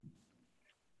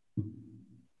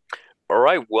All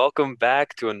right, welcome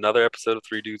back to another episode of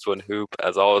Three Dudes, One Hoop.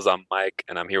 As always, I'm Mike,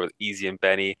 and I'm here with Easy and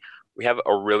Benny. We have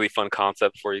a really fun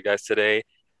concept for you guys today.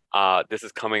 This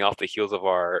is coming off the heels of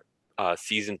our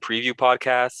season preview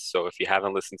podcast. So if you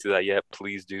haven't listened to that yet,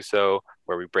 please do so,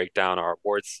 where we break down our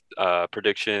awards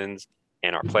predictions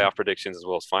and our playoff predictions as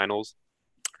well as finals.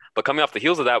 But coming off the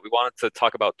heels of that, we wanted to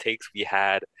talk about takes we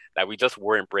had that we just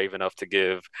weren't brave enough to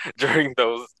give during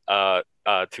those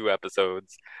two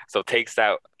episodes. So takes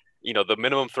that, the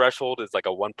minimum threshold is like a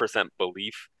 1%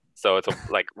 belief. So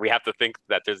like we have to think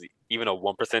that there's even a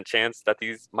 1% chance that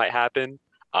these might happen.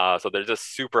 So they're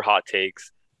just super hot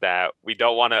takes that we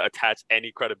don't want to attach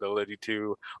any credibility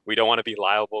to. We don't want to be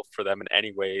liable for them in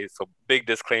any way. So big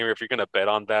disclaimer, if you're going to bet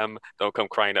on them, don't come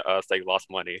crying to us that you lost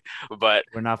money. But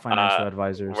We're not uh, financial we're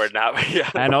advisors. not, yeah,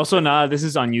 And also now this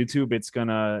is on YouTube.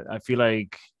 I feel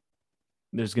like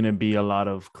there's gonna be a lot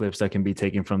of clips that can be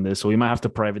taken from this. So we might have to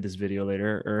private this video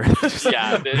later or just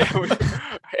yeah.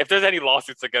 If there's any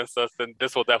lawsuits against us, then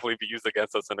this will definitely be used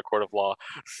against us in a court of law.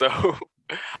 So,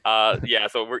 yeah.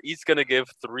 So we're each gonna give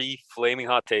three flaming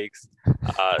hot takes.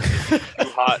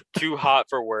 Too hot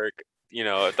for work.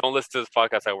 Don't listen to this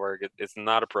podcast at work. It's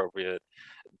not appropriate.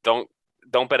 Don't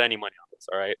don't bet any money on this.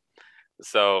 All right.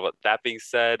 So that being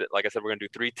said, like I said, we're gonna do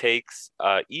three takes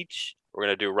each. We're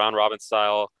gonna do round robin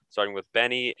style, starting with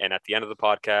Benny, and at the end of the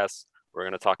podcast, we're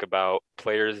gonna talk about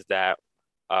players that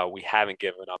we haven't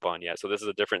given up on yet. So this is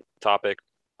a different topic.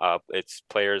 It's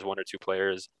players, one or two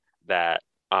players that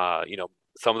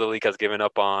some of the league has given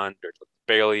up on. They're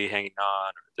barely hanging on.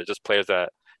 Or they're just players that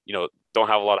don't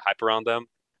have a lot of hype around them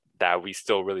that we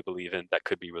still really believe in that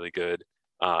could be really good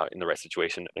in the right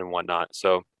situation and whatnot.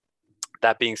 So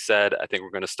that being said, I think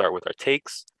we're going to start with our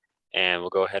takes, and we'll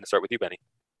go ahead and start with you, Benny.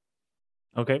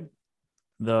 okay.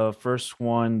 The first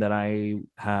one that I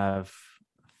have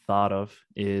thought of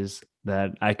is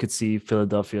that I could see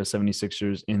Philadelphia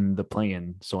 76ers in the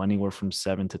play-in. So anywhere from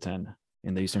 7 to 10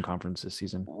 in the Eastern Conference this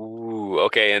season. Ooh,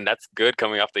 okay, and that's good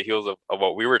coming off the heels of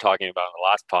what we were talking about in the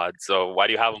last pod. So why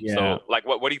do you have them Yeah. so like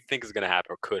what do you think is going to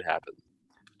happen or could happen?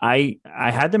 I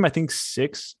had them I think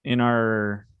 6 in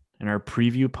our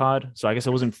preview pod. So I guess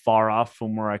I wasn't far off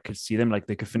from where I could see them. Like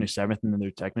they could finish seventh and then they're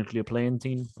technically a Hmm.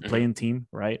 playing team,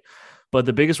 right? But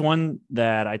the biggest one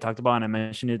that I talked about and I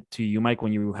mentioned it to you, Mike,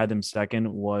 when you had them second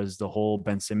was the whole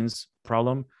Ben Simmons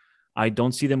problem. I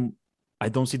don't see them I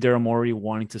don't see Daryl Morey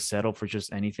wanting to settle for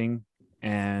just anything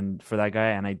and for that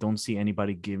guy. And I don't see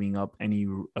anybody giving up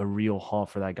a real haul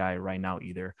for that guy right now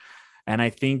either. And I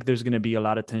think there's going to be a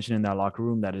lot of tension in that locker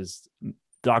room. That is,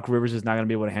 Doc Rivers is not going to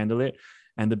be able to handle it.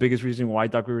 And the biggest reason why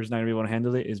Doc Rivers is not going to be able to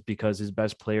handle it is because his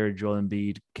best player, Joel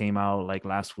Embiid, came out like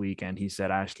last week and he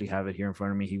said, I actually have it here in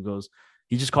front of me.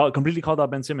 He just completely called out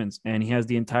Ben Simmons, and he has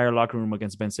the entire locker room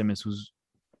against Ben Simmons, who's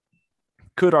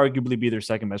could arguably be their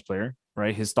second best player,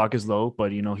 right? His stock is low,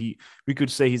 but we could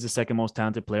say he's the second most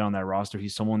talented player on that roster.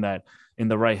 He's someone that in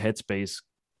the right headspace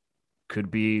could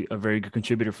be a very good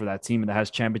contributor for that team and that has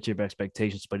championship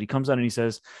expectations. But he comes out and he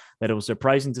says that it was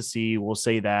surprising to see. We'll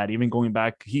say that even going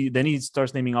back, he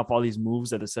starts naming off all these moves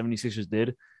that the 76ers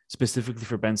did specifically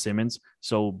for Ben Simmons.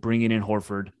 So bringing in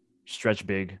Horford, stretch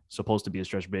big, supposed to be a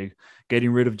stretch big,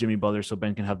 getting rid of Jimmy Butler so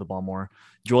Ben can have the ball more.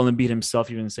 Joel Embiid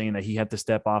himself even saying that he had to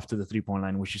step off to the 3-point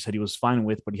line, which he said he was fine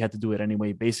with, but he had to do it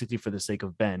anyway, basically for the sake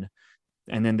of Ben.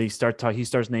 And then he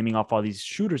starts naming off all these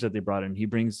shooters that they brought in. He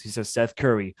says Seth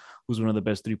Curry, who's one of the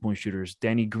best 3-point shooters,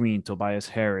 Danny Green, Tobias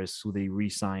Harris, who they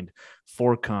re-signed,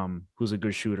 Forcom, who's a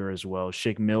good shooter as well,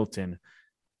 Shake Milton.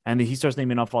 And he starts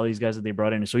naming off all these guys that they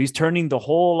brought in. So he's turning the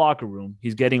whole locker room.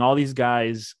 He's getting all these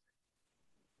guys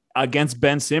against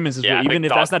Ben Simmons as Yeah, well. I think Even if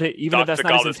Doc that's took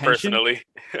not all his this intention. personally.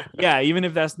 Yeah, even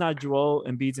if that's not Joel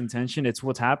Embiid's intention, it's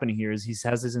what's happening here is he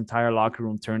has his entire locker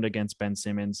room turned against Ben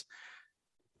Simmons.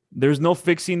 There's no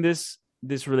fixing this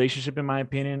relationship in my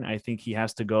opinion. I think he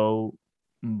has to go,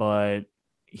 but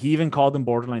he even called him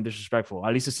borderline disrespectful.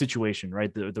 At least the situation,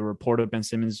 right? The report of Ben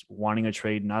Simmons wanting a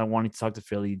trade, not wanting to talk to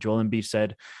Philly. Joel Embiid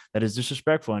said that is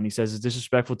disrespectful, and he says it's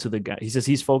disrespectful to the guy. He says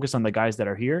he's focused on the guys that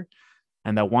are here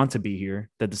and that want to be here.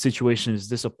 That the situation is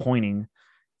disappointing,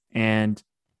 and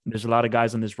there's a lot of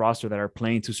guys on this roster that are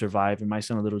playing to survive. It might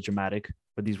sound a little dramatic,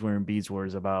 but these were Embiid's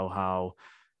words about how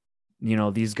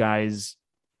these guys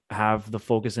have the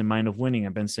focus in mind of winning.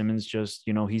 And Ben Simmons just,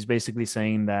 he's basically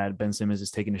saying that Ben Simmons is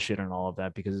taking a shit on all of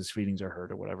that because his feelings are hurt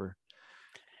or whatever.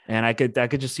 And I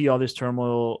could just see all this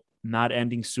turmoil not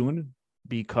ending soon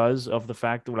because of the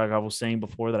fact that, like I was saying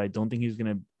before, that I don't think he's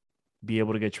going to be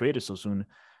able to get traded so soon.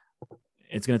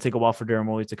 It's going to take a while for Daryl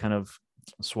Morey to kind of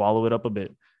swallow it up a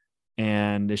bit.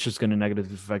 And it's just going to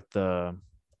negatively affect the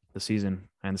season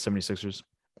and the 76ers.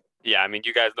 Yeah, I mean,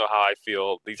 you guys know how I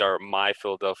feel. These are my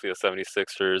Philadelphia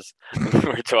 76ers.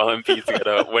 Where Joel Embiid's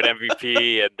gonna win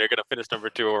MVP and they're gonna finish number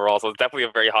two overall. So it's definitely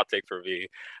a very hot take for me.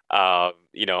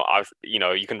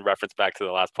 You can reference back to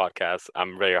the last podcast.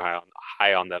 I'm very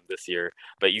high on them this year.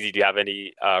 But Easy, do you have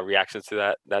any reactions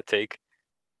to that take?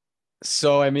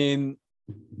 So I mean,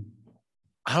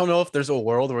 I don't know if there's a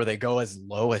world where they go as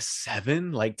low as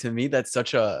 7. Like to me, that's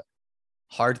such a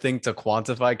hard thing to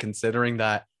quantify considering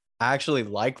that I actually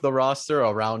like the roster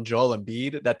around Joel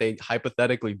Embiid that they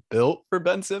hypothetically built for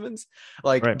Ben Simmons.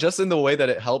 Like Right. just in the way that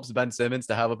it helps Ben Simmons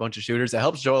to have a bunch of shooters, it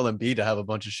helps Joel Embiid to have a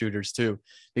bunch of shooters too.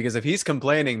 Because if he's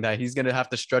complaining that he's going to have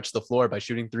to stretch the floor by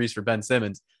shooting threes for Ben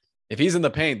Simmons, if he's in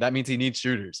the paint, that means he needs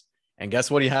shooters. And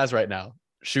guess what he has right now?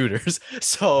 Shooters.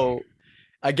 So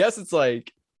I guess it's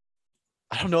like,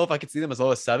 I don't know if I could see them as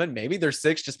low as 7. Maybe they're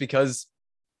 6 just because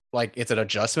like it's an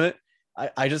adjustment.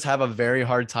 I just have a very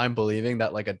hard time believing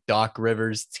that like a Doc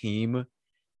Rivers team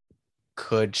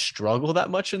could struggle that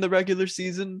much in the regular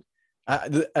season.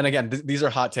 And again, these are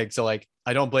hot takes. So like,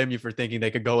 I don't blame you for thinking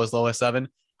they could go as low as 7.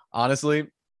 Honestly,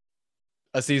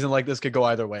 a season like this could go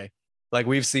either way. Like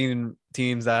we've seen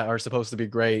teams that are supposed to be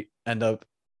great end up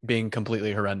being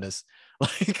completely horrendous.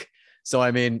 Like, so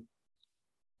I mean,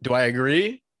 do I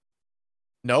agree?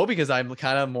 No, because I'm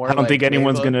kind of more I don't think like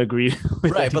anyone's Leva. gonna agree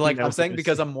with Right, but anything like that I'm we're saying gonna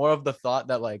because say. I'm more of the thought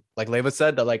that like Leva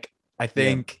said that like I Yeah.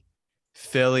 think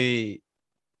Philly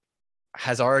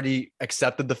has already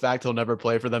accepted the fact he'll never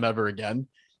play for them ever again,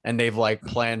 and they've like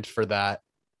planned for that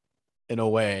in a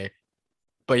way.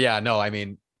 But yeah, no, I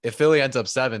mean, if Philly ends up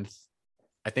 7th,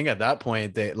 I think at that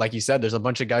point they, like you said, there's a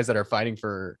bunch of guys that are fighting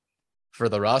for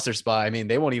the roster spot. I mean,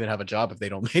 they won't even have a job if they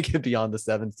don't make it beyond the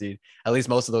 7th seed. At least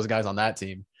most of those guys on that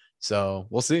team. So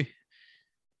we'll see.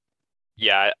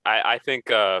 Yeah, I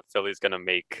think Philly's gonna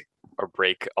make or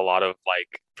break a lot of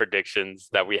like predictions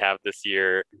that we have this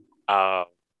year. Um,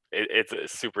 it's a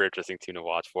super interesting team to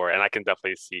watch for, and I can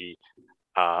definitely see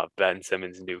Ben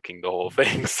Simmons nuking the whole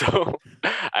thing. So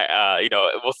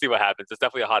we'll see what happens. It's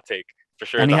definitely a hot take for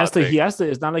sure. And It's a hot he take. has to,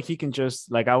 it's not like he can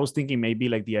just like I was thinking maybe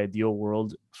like the ideal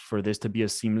world for this to be a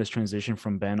seamless transition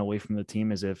from Ben away from the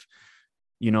team is if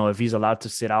if he's allowed to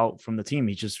sit out from the team,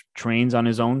 he just trains on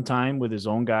his own time with his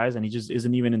own guys and he just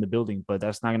isn't even in the building. But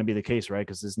that's not going to be the case, right?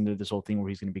 Because isn't there this whole thing where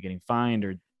he's going to be getting fined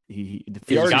or the He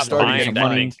He already got physician's already started getting getting fined, some I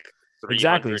money. think, fined.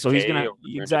 Exactly. So he's 300K gonna or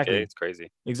 300K. exactly, It's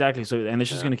crazy. exactly. So and it's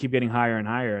just Yeah. gonna keep getting higher and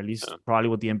higher. At least Yeah. probably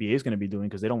what the NBA is gonna be doing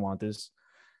because they don't want this.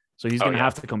 So he's Oh gonna yeah.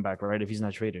 have to come back, right? If he's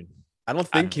not traded. I don't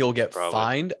I, think he'll get Probably.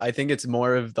 fined. I think it's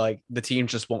more of like the team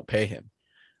just won't pay him.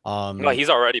 No, Um, he's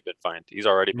already been fined. He's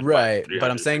already been fined right.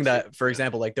 But I'm saying 360. that, for Yeah.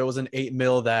 example, like there was an 8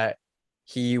 mil that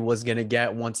he was gonna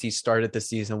get once he started the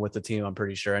season with the team, I'm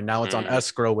pretty sure. And now it's on Mm.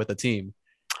 escrow with the team.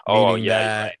 Oh Meaning yeah,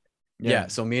 you're right. that, Yeah. yeah,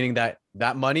 so meaning that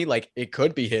that money, like it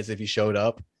could be his if he showed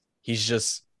up. He's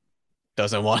just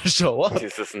doesn't want to show up.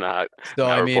 He's just not So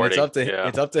not I mean, reporting. Yeah.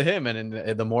 it's up to him,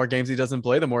 and the more games he doesn't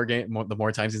play, the more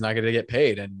times he's not going to get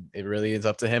paid, and it really is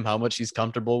up to him how much he's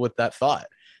comfortable with that thought.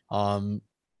 Um,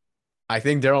 I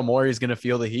think Daryl Morey is going to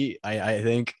feel the heat. I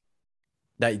think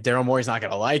that Daryl Morey's not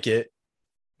going to like it,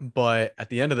 but at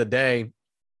the end of the day,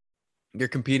 you're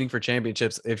competing for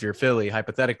championships if you're Philly,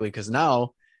 hypothetically, because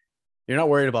now you're not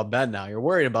worried about Ben now. You're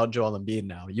worried about Joel Embiid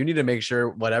now. You need to make sure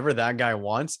whatever that guy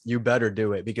wants, you better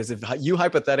do it. Because if you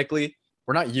hypothetically,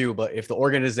 or not you, but if the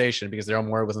organization, because Daryl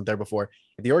Morey wasn't there before,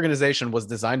 if the organization was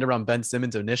designed around Ben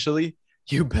Simmons initially,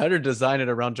 you better design it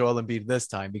around Joel Embiid this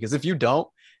time. Because if you don't,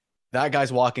 that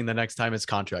guy's walking the next time his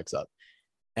contract's up.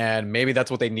 And maybe that's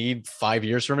what they need 5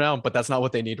 years from now, but that's not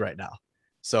what they need right now.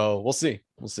 So we'll see.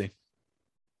 We'll see.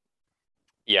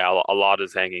 Yeah, a lot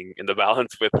is hanging in the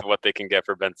balance with what they can get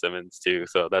for Ben Simmons too.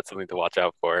 So that's something to watch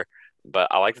out for. But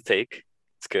I like the take.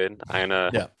 It's good.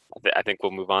 Yeah. I think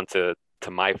we'll move on to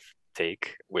my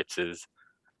take, which is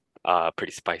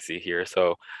pretty spicy here.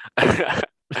 So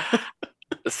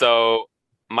so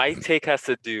my take has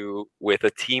to do with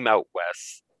a team out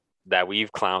west that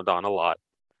we've clowned on a lot.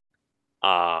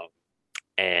 Um,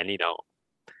 and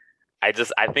I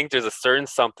think there's a certain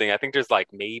something. I think there's like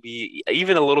maybe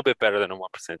even a little bit better than a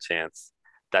 1% chance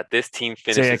that this team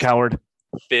Say it, finishes coward.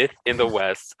 fifth in the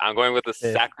West. I'm going with the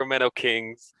Fifth. Sacramento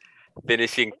Kings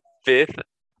finishing fifth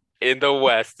in the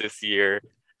West this year.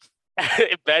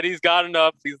 Betty's got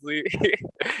enough. He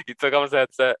took off his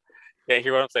headset. Can't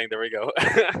hear what I'm saying. There we go.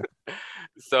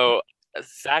 So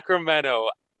Sacramento,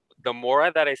 the more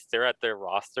that I stare at their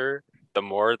roster, the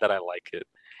more that I like it.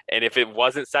 And if it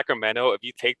wasn't Sacramento, if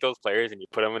you take those players and you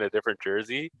put them in a different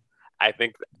jersey, I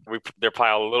think they're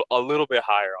probably a little bit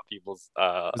higher on people's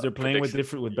Because they're playing with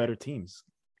predictions. better teams.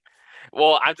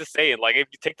 Well, I'm just saying, like, if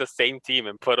you take the same team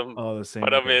and Oh, the same.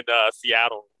 put them Okay. in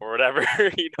Seattle or whatever,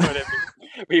 you know what I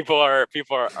mean? People are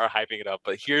hyping it up.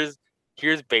 But here's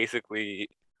basically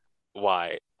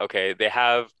why. Okay, they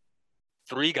have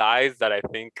three guys that I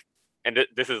think, and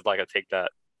this is like a take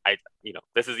that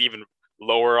this is even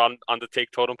lower on the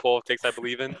take totem pole of takes I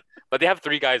believe in. But they have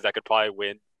three guys that could probably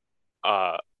win,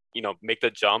 make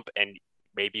the jump and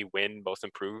maybe win most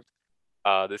improved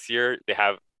this year. They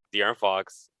have De'Aaron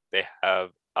Fox, they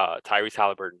have Tyrese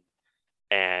Halliburton,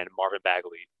 and Marvin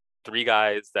Bagley. Three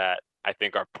guys that I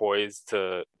think are poised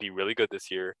to be really good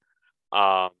this year.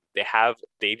 They have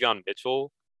Davion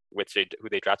Mitchell, who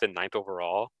they drafted ninth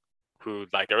overall, who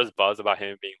like there was buzz about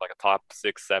him being like a top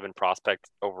 6, 7 prospect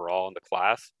overall in the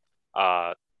class.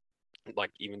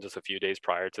 Like even just a few days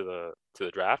prior to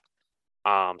the draft.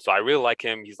 So I really like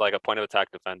him. He's like a point of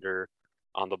attack defender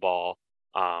on the ball.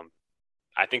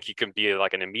 I think he can be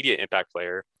like an immediate impact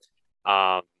player.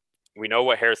 We know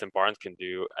what Harrison Barnes can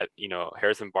do.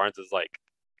 Harrison Barnes is like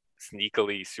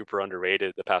sneakily super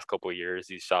underrated the past couple of years.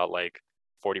 He's shot like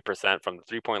 40% from the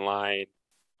 3-point line,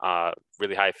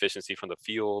 really high efficiency from the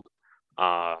field.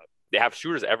 They have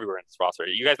shooters everywhere in this roster.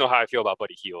 You guys know how I feel about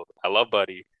Buddy Hield. I love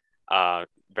Buddy.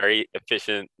 Very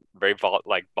efficient, very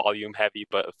volume heavy,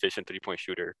 but efficient 3-point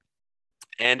shooter.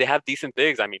 And they have decent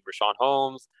bigs. I mean, Rashawn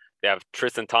Holmes. They have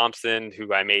Tristan Thompson,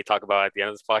 who I may talk about at the end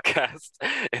of this podcast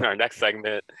in our next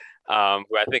segment, who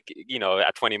I think,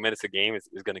 at 20 minutes a game is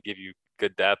going to give you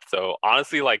good depth. So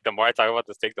honestly, like the more I talk about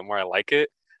this take, the more I like it.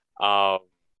 So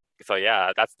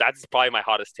yeah, that's probably my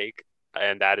hottest take.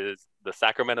 And that is the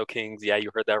Sacramento Kings. Yeah,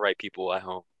 you heard that right, people at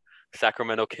home.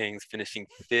 Sacramento Kings finishing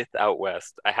 5th out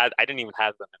west. I didn't even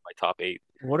have them in my top 8.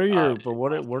 What are your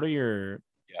what are your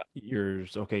Yeah.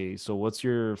 yours? Okay, so what's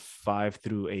your 5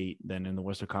 through 8 then in the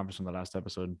Western Conference from the last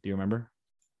episode? Do you remember?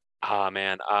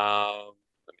 Man.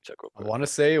 Let me check real I quick. want to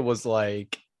say it was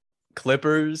like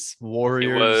Clippers,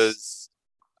 Warriors. It was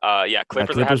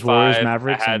Clippers, Clippers, I had 5. Warriors,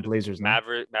 Mavericks, I had and Blazers. No?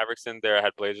 Mavericks in there. I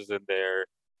had Blazers in there.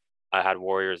 I had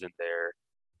Warriors in there,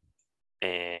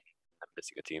 and I'm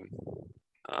missing a team.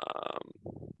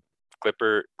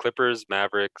 Clippers,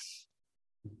 Mavericks,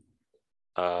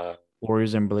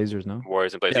 Warriors and Blazers. No.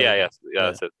 Warriors and Blazers. Yeah,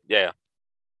 that's it. Yeah.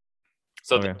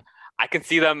 So Okay. I can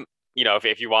see them.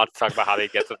 If you want to talk about how they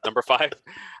get to number 5,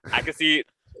 I can see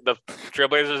the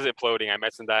Trailblazers imploding. I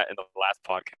mentioned that in the last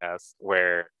podcast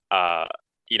where,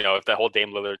 if the whole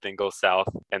Dame Lillard thing goes south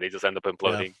and they just end up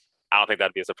imploding, I don't think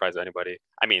that'd be a surprise to anybody.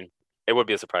 I mean, it would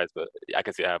be a surprise, but I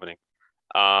can see it happening.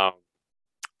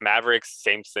 Mavericks,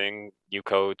 same thing. New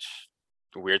coach,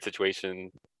 weird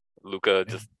situation. Luka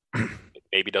just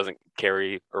maybe doesn't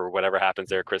carry or whatever happens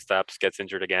there. Kristaps gets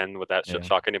injured again. Would that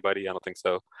shock anybody? I don't think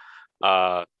so.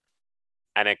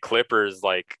 And then Clippers,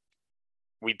 like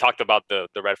we talked about the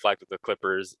red flag with the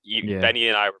Clippers. Benny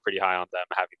and I were pretty high on them,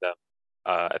 having them.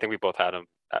 I think we both had them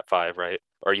at 5, right?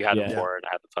 Or you had them 4 and I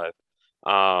had them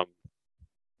 5.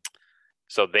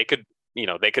 So they could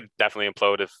definitely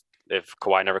implode if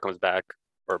Kawhi never comes back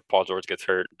or Paul George gets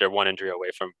hurt. They're one injury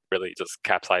away from really just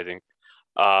capsizing.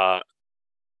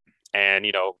 And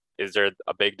is there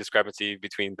a big discrepancy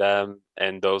between them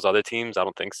and those other teams? I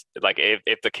don't think so. Like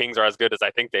if the Kings are as good as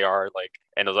I think they are, like,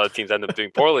 and those other teams end up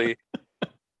doing poorly,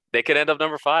 they could end up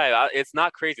number 5. It's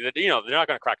not crazy. They're not going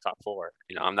to crack top 4.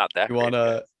 I'm not that. You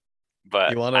wanna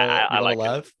laugh?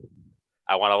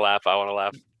 I want to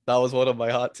laugh. That was one of my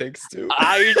hot takes too.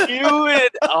 I knew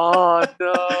it. Oh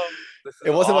no.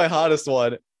 It wasn't my hottest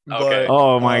one. Okay. But,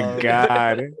 oh my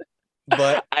god.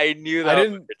 But I knew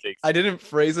that. I didn't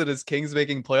phrase it as Kings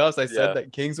making playoffs. I said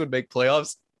that Kings would make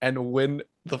playoffs and win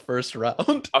the first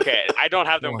round. Okay, I don't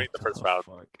have them winning the first round.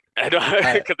 I don't,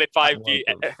 because they'd probably be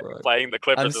playing the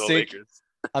Clippers or the Lakers.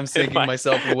 I'm sinking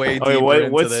myself way deeper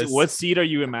into this. What seed are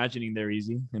you imagining there,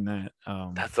 Easy, in that?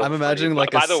 I'm imagining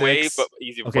like by a the 6. way, but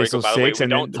Easy, before you go, by the way, we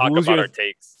don't talk about our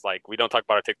takes. Like, we don't talk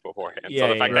about our takes beforehand. So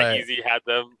the fact that Easy had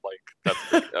them, like,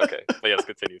 that's okay. But yes,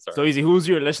 continue. Sorry. So Easy, who's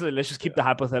your? Let's just keep the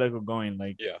hypothetical going.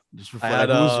 Like, just before,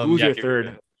 who's your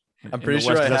third? I'm pretty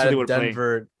sure I had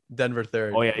Denver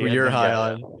third. Oh yeah, who you're high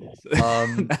on.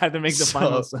 I had to make the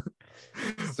finals.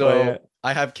 So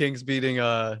I have Kings beating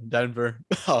Denver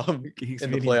Kings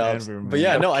in the playoffs. Denver, but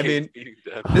yeah, no, I mean,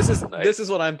 this is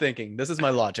what I'm thinking. This is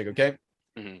my logic, okay?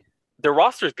 Mm-hmm. Their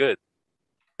roster's good.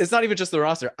 It's not even just the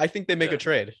roster. I think they make a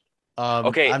trade.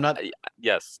 Okay, I'm not.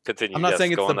 Yes, continue. I'm not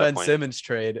saying it's the Ben Simmons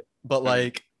trade, but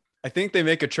like I think they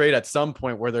make a trade at some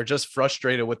point where they're just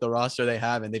frustrated with the roster they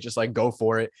have and they just like go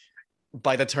for it.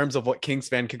 By the terms of what Kings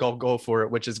fan could go for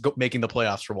it, which is making the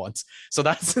playoffs for once. So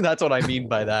that's what I mean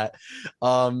by that.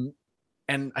 And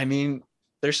I mean,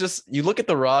 there's just you look at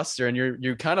the roster and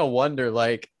you kind of wonder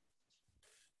like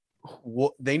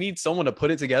what they need someone to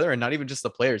put it together, and not even just the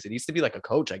players. It needs to be like a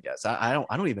coach, I guess. I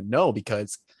don't even know,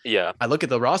 because Yeah. I look at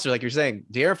the roster like you're saying.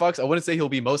 De'Aaron Fox, I wouldn't say he'll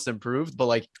be most improved, but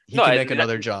like he No, can make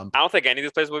another jump. I don't think any of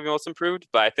these players will be most improved,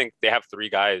 but I think they have three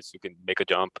guys who can make a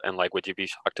jump. And like, would you be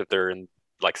shocked if they're in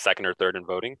like second or third in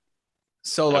voting?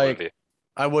 So I wouldn't like be.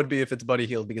 I would be if it's Buddy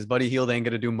Hield, because Buddy Hield ain't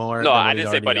gonna do more. No, than I what he's didn't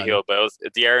say already Buddy done. Hield, but it was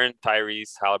De'Aaron,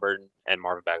 Tyrese, Halliburton, and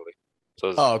Marvin Bagley. So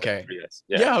it was Oh, okay. three guys.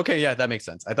 Yeah. Okay. Yeah, that makes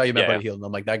sense. I thought you meant Yeah, Buddy Hield, and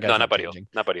I'm like, that guy's No, not not Buddy Hield. changing.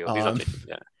 Not Buddy Hield. He's not Um, changing.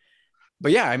 Yeah.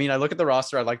 But yeah, I mean, I look at the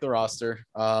roster. I like the roster.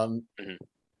 Mhm.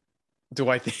 Do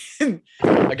I think?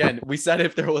 Again, we said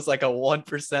if there was like a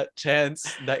 1%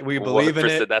 chance that we believe in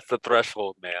 1%, it, that's the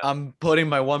threshold, man. I'm putting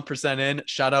my 1% in.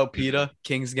 Shout out Peta,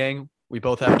 Kings gang. We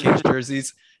both have Kings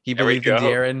jerseys. He There we believed in go.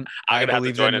 De'Aaron. I'm gonna have to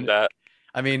believed join in that.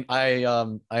 I mean, I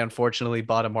unfortunately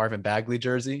bought a Marvin Bagley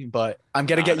jersey, but I'm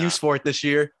gonna Oh, get no. used for it this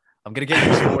year. I'm gonna get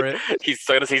used for it. He's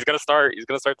gonna start. He's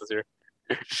gonna start this year.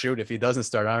 Shoot, if he doesn't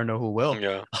start, I don't know who will.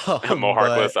 Yeah. But- Mo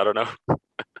Harkless. I don't know.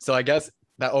 So I guess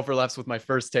that overlaps with my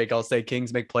first take. I'll say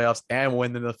Kings make playoffs and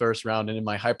win in the first round. And in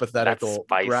my hypothetical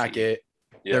spicy. bracket,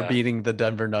 Yeah. they're beating the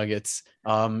Denver Nuggets.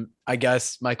 I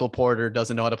guess Michael Porter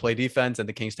doesn't know how to play defense, and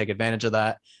the Kings take advantage of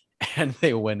that, and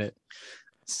they win it.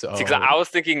 So See, 'cause I was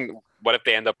thinking, what if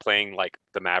they end up playing like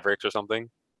the Mavericks or something,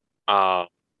 and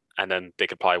then they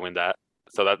could probably win that.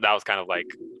 So that was kind of like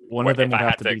One What of them if would I have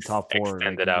had to to be top four.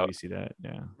 extend Like, it you out? really see that,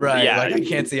 yeah. right. Yeah. Like I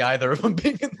can't see either of them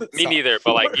being in the me top neither.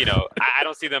 But like four. I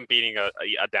don't see them beating a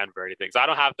Denver or anything. So I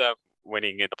don't have them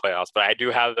winning in the playoffs, but I do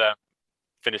have them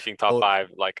finishing top Oh. five.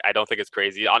 Like I don't think it's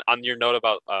crazy. On your note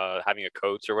about having a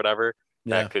coach or whatever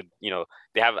Yeah. that could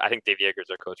they have. I think Dave Yeager's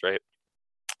their coach, right?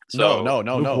 No. Luke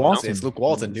It's Walton. Luke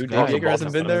Walton, dude. It's Dave Walton. Yeager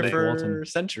hasn't been there Luke for Walton.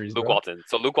 centuries. Luke bro. Walton.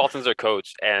 So Luke Walton's their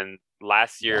coach, and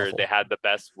last year Awful. they had the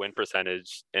best win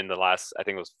percentage in the last, I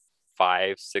think it was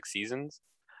 5-6 seasons.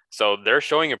 So they're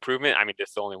showing improvement. I mean, they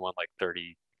still only won like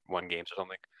 31 games or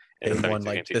something. They In the won 32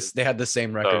 game like this. season. They had the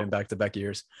same record So- in back-to-back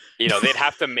years. They'd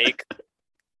have to make,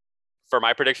 for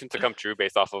my prediction to come true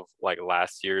based off of like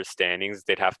last year's standings,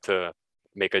 they'd have to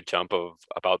make a jump of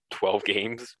about 12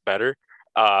 games better.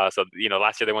 So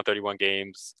last year they won 31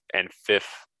 games, and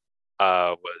fifth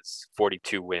was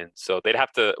 42 wins. So they'd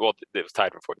have to. Well, it was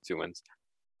tied for 42 wins.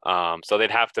 So they'd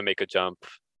have to make a jump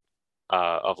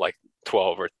of like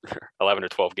 12 or 11 or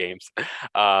 12 games.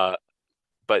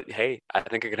 But hey, I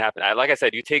think it can happen. Like I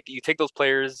said, you take those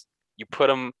players, you put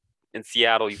them in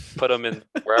Seattle, you put them in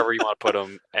wherever you want to put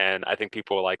them, and I think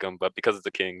people will like them. But because it's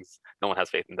the Kings, no one has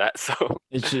faith in that. So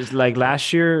It's just like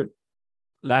last year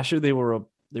they were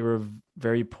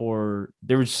very poor.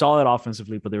 They were solid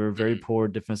offensively, but they were very poor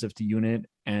defensive to unit,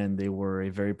 and they were a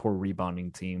very poor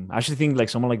rebounding team. I actually think like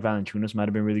someone like Valanciunas might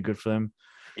have been really good for them,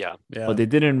 Yeah. but they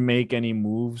didn't make any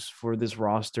moves for this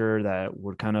roster that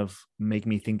would kind of make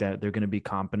me think that they're going to be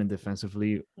competent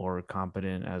defensively or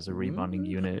competent as a rebounding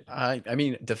unit. I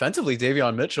mean, defensively,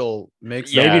 Davion Mitchell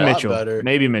makes Yeah. them Maybe a lot Mitchell. better.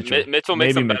 Maybe Mitchell. Mitchell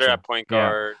makes Maybe them better Mitchell. at point Yeah.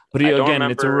 guard. But I don't again,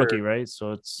 it's a remember- rookie, right?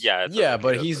 So it's Yeah, it's a Yeah, rookie,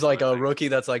 but that's he's the like a only thing. rookie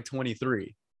that's like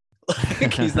 23.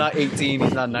 Like he's not 18,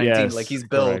 he's not 19. Yes, Like he's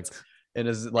built correct. in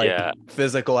his like Yeah.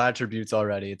 physical attributes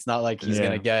already. It's not like he's Yeah.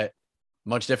 gonna get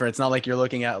much different. It's not like you're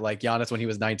looking at like Giannis when he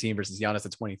was 19 versus Giannis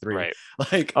at 23. Right.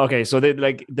 Like Okay, so they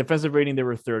like defensive rating, they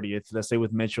were 30th. Let's say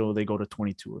with Mitchell, they go to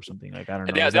 22 or something. Like I don't know.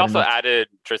 And they Is that also enough? added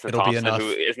Tristan It'll be Thompson, who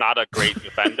enough. is not a great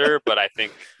defender, but I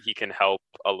think he can help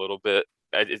a little bit.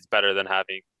 It's better than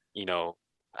having,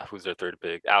 who's their third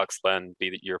big? Alex Len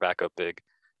be your backup big.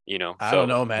 I don't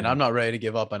know, man. I'm not ready to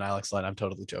give up on Alex Len. I'm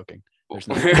totally joking. There's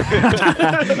no-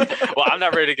 Well, I'm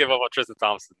not ready to give up on Tristan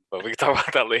Thompson, but we can talk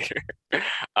about that later.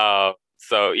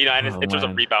 So and Oh, in terms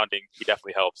of man. rebounding, he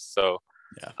definitely helps. So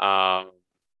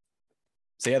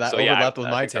So yeah, that so yeah, overlapped with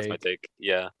I my think that's my take. take.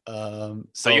 Yeah. So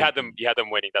So you had them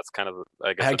winning. That's kind of I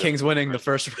I guess had the Kings difference. winning the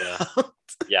first Yeah. round.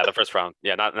 Yeah, the first round.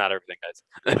 Yeah, not everything,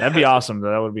 guys. That'd be awesome.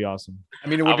 Though. That would be awesome. I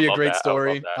mean, it I would would be a love great that. I would love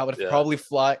story. that. I would Yeah. probably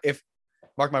fly if,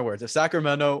 mark my words, if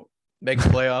Sacramento makes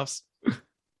playoffs,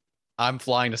 I'm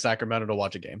flying to Sacramento to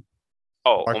watch a game.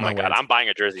 Oh Mark my my God, words. I'm buying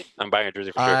a jersey. I'm buying a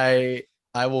jersey for sure.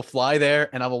 I will fly there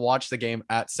and I will watch the game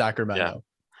at Sacramento. Well,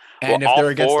 And if all they're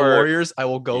against the four- Warriors, I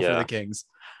will go for Yeah. the Kings.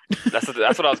 That's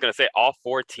what I was gonna say. All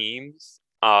four teams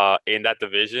in that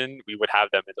division, we would have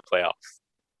them in the playoffs.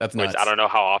 That's Which nuts. I don't know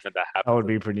how often that happens. That would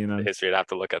be in pretty the nice. history. I'd have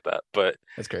to look at that, but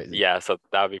That's crazy. yeah, so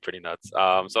that would be pretty nuts.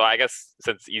 So I guess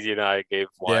since Easy and I gave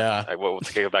one, Yeah. we'll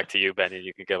kick it back to you, Benny.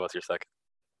 You can give us your second.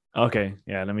 Okay,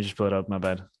 yeah. Let me just pull it up. My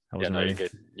bad. I Yeah, wasn't no, you're ready.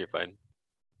 good. You're fine.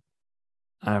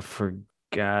 I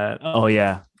forgot. Oh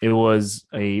yeah, it was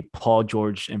a Paul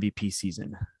George MVP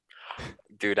season.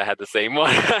 Dude, I had the same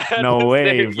one. No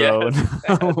way, Yes, bro. I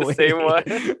No had the way. same one.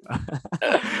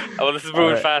 Oh, this is All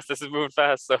moving right. fast. This is moving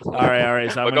fast. So, All right, all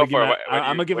right. So I'm but gonna go give for it. my,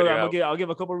 I'm gonna give What a, do you I'm gonna have? give, I'll give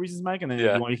a couple reasons, Mike, and then if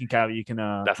Yeah, you want, that you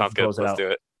sounds can good. close it Let's out. do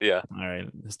it. Yeah. All right,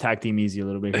 let's tag team easy a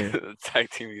little bit here. Tag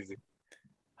team easy.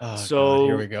 Oh God, here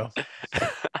So we go.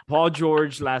 Paul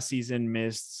George last season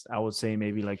missed, I would say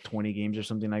maybe like 20 games or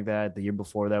something like that. The year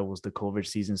before that was the COVID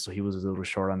season, so he was a little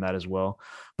short on that as well.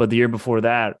 But the year before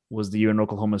that was the year in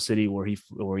Oklahoma City where he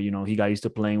got used to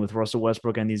playing with Russell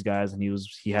Westbrook and these guys, and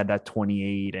he had that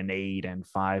 28 and 8 and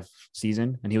 5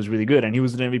 season, and he was really good, and he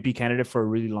was an MVP candidate for a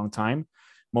really long time,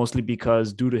 mostly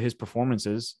because due to his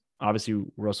performances. Obviously,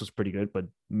 Russell's pretty good, but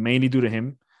mainly due to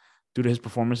him. Due to his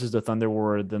performances, the Thunder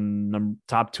were the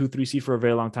top 2-3 seed for a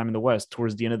very long time in the West.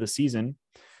 Towards the end of the season,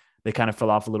 they kind of fell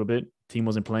off a little bit. Team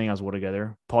wasn't playing as well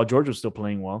together. Paul George was still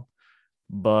playing well,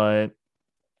 but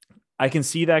I can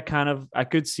see that I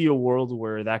could see a world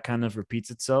where that kind of repeats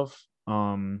itself.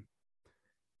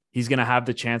 He's going to have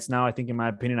the chance now. I think, in my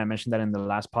opinion, I mentioned that in the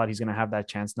last pod, he's going to have that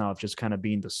chance now of just kind of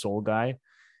being the sole guy.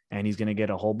 And he's going to get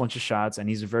a whole bunch of shots, and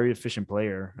he's a very efficient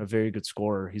player, a very good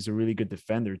scorer. He's a really good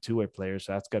defender, two-way player,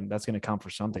 so that's going to count for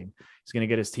something. He's going to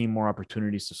get his team more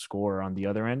opportunities to score on the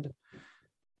other end,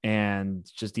 and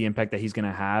just the impact that he's going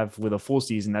to have with a full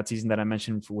season. That season that I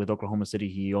mentioned with Oklahoma City,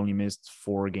 he only missed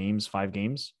 5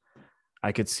 games.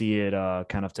 I could see it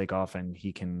kind of take off, and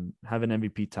he can have an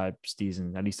MVP type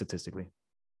season, at least statistically.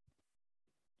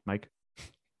 Mike?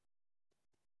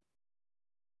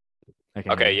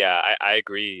 Okay, yeah, I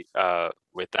agree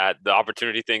with that. The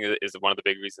opportunity thing is one of the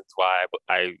big reasons why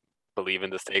I believe in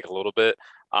this take a little bit.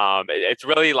 It's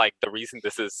really like the reason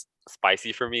this is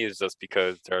spicy for me is just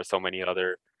because there are so many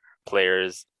other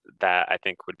players that I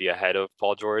think would be ahead of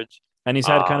Paul George. And he's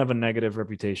had kind of a negative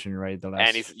reputation, right?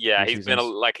 And he's been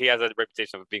he has a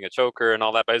reputation of being a choker and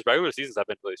all that, but his regular seasons have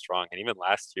been really strong. And even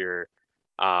last year,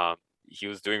 he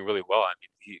was doing really well. I mean,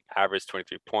 he averaged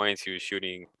 23 points. He was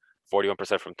shooting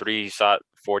 41% from three. He shot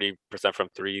 40% from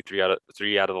three out of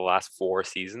the last 4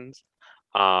 seasons.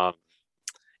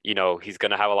 He's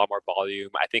gonna have a lot more volume.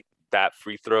 I think that his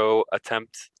free throw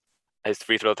attempts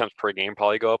per game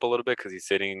probably go up a little bit because he's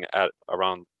sitting at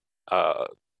around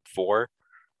 4,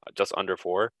 just under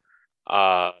 4. So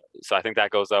I think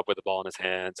that goes up with the ball in his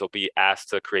hands. He'll be asked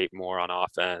to create more on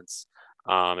offense.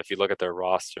 If you look at their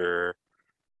roster,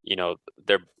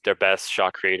 their best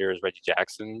shot creator is Reggie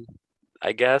Jackson,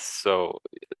 I guess. So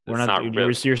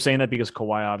you're saying that because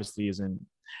Kawhi obviously isn't.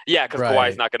 Yeah, because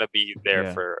Kawhi's not going to be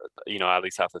there for at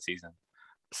least half the season.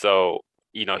 So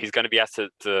he's going to be asked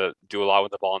to do a lot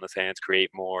with the ball in his hands, create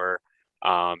more.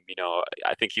 I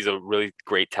think he's a really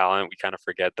great talent. We kind of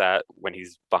forget that when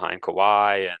he's behind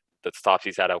Kawhi and the stops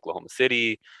he's had at Oklahoma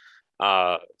City.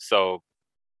 So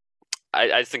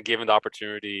I just think given the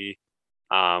opportunity,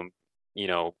 I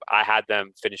had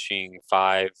them finishing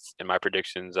 5 in my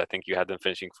predictions. I think you had them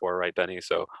finishing 4, right, Benny?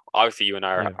 So obviously you and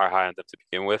I are high on them to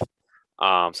begin with.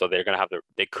 So they're gonna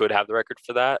they could have the record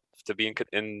for that to be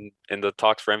in the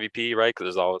talks for MVP, right? Because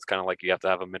there's always kind of like you have to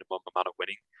have a minimum amount of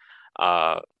winning.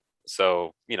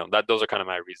 So those are kind of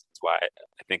my reasons why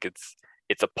I think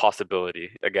it's a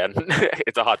possibility. Again,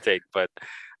 it's a hot take, but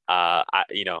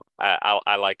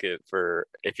I like it for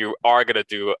if you are gonna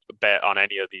do a bet on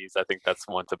any of these. I think that's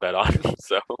one to bet on.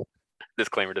 So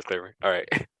disclaimer. All right,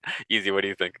 Easy. What do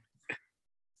you think?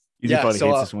 Easy probably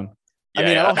hates this one.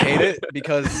 I don't hate it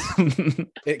because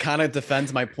it kind of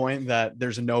defends my point that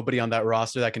there's nobody on that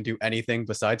roster that can do anything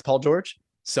besides Paul George.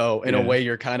 So in a way,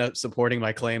 you're kind of supporting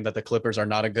my claim that the Clippers are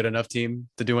not a good enough team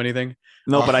to do anything.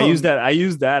 No, but I use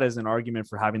that as an argument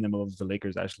for having them over the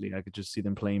Lakers. Actually, I could just see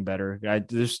them playing better. I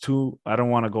don't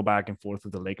want to go back and forth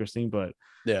with the Lakers thing, but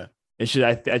yeah, it should.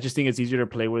 I just think it's easier to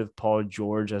play with Paul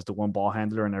George as the one ball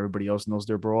handler, and everybody else knows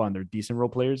their bro and they're decent role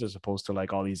players, as opposed to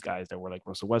like all these guys that were like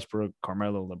Russell Westbrook,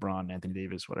 Carmelo, LeBron, Anthony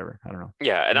Davis, whatever. I don't know.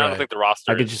 Yeah, and I don't think the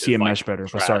roster. I could just see a mesh better.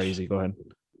 But sorry, Easy. Go ahead.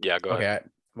 Yeah, go ahead.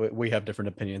 We have different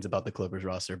opinions about the Clippers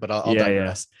roster, but I'll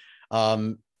digress.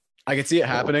 I could see it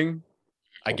happening,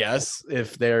 I guess,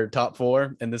 if they're top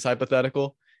 4 in this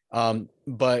hypothetical.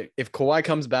 But if Kawhi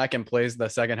comes back and plays the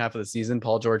second half of the season,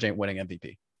 Paul George ain't winning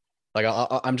MVP. Like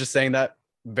I'm just saying that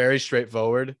very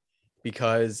straightforward,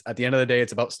 because at the end of the day,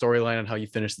 it's about storyline and how you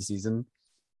finish the season.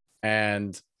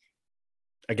 And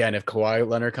again, if Kawhi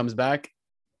Leonard comes back,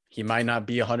 he might not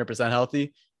be 100%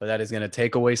 healthy, but that is going to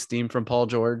take away steam from Paul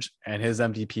George and his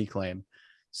MVP claim.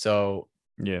 So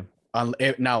yeah.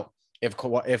 Now, if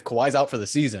Kawhi's out for the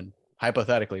season,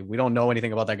 hypothetically, we don't know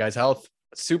anything about that guy's health.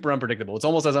 Super unpredictable. It's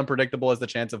almost as unpredictable as the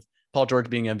chance of Paul George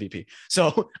being MVP.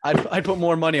 So I'd put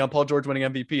more money on Paul George winning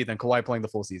MVP than Kawhi playing the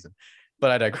full season.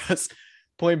 But I digress.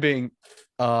 point being,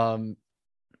 the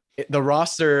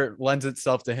roster lends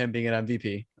itself to him being an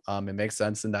MVP. It makes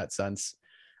sense in that sense.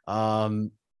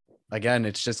 Again,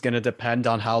 it's just going to depend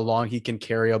on how long he can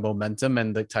carry a momentum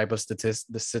and the type of the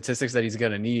statistics that he's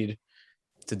going to need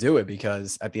to do it.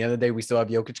 Because at the end of the day, we still have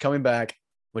Jokic coming back,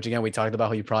 which again, we talked about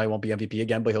how he probably won't be MVP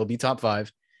again, but he'll be top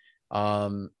 5.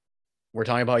 We're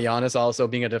talking about Giannis also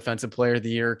being a defensive player of the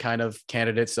year kind of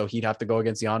candidate. So he'd have to go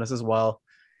against Giannis as well.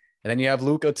 And then you have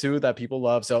Luka too, that people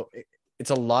love. So it's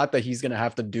a lot that he's going to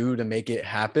have to do to make it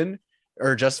happen,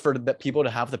 or just for the people to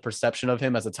have the perception of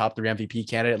him as a top 3 MVP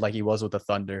candidate, like he was with the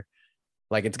Thunder.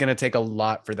 Like, it's going to take a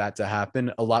lot for that to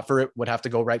happen. A lot for it would have to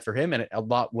go right for him, and a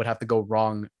lot would have to go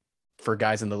wrong for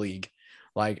guys in the league.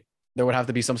 Like, there would have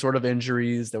to be some sort of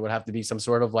injuries. There would have to be some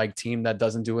sort of like team that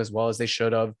doesn't do as well as they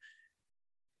should have.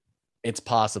 It's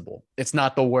possible. It's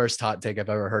not the worst hot take I've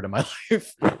ever heard in my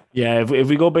life. Yeah, if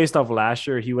we go based off last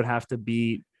year, he would have to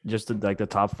beat just the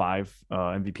top 5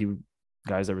 MVP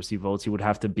guys that receive votes. He would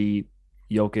have to beat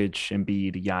Jokic,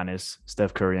 Embiid, Giannis,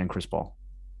 Steph Curry, and Chris Paul.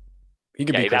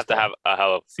 He'd have to have a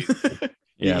hell of a season.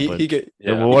 Yeah, he could.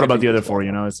 Yeah, well, what about the other 4?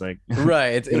 You know, it's like right.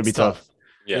 It's gonna be tough.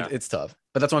 Yeah, it's tough.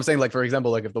 But that's what I'm saying. Like, for example,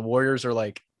 like if the Warriors are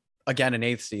like again an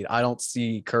 8th seed, I don't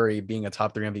see Curry being a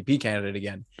top 3 MVP candidate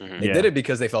again. They did it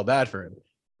because they felt bad for him.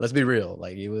 Let's be real.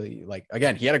 Like,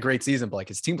 again, he had a great season, but like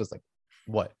his team was like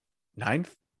what, 9th?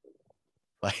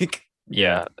 Like,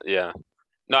 yeah.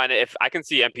 No, and if I can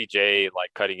see MPJ like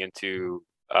cutting into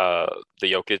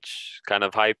the Jokic kind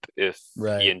of hype if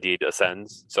he indeed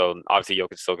ascends. So obviously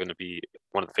Jokic is still going to be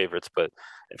one of the favorites, but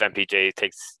if MPJ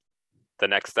takes the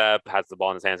next step, has the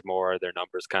ball in his hands more,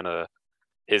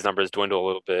 his numbers dwindle a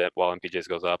little bit while MPJ's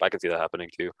goes up. I can see that happening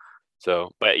too.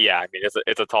 So, but yeah, I mean,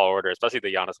 it's a tall order, especially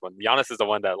the Giannis one. Giannis is the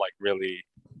one that like really,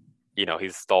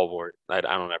 he's stalwart. I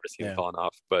don't ever see him falling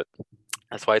off, but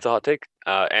that's why it's a hot take.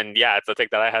 And yeah, it's a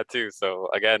take that I had too. So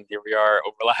again, here we are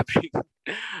overlapping.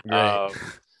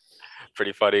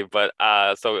 Pretty funny. But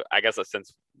so I guess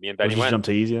since me and Benny went, jump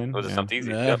to easy then? We'll just jump to easy.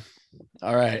 Yeah. Yep.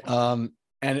 All right.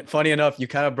 And funny enough, you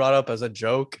kind of brought up as a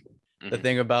joke the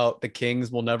thing about the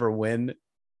Kings will never win.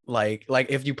 Like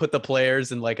if you put the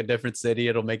players in like a different city,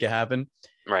 it'll make it happen.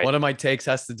 Right. One of my takes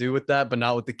has to do with that, but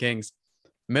not with the Kings.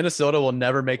 Minnesota will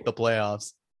never make the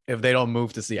playoffs if they don't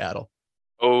move to Seattle.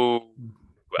 Oh,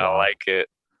 I like it.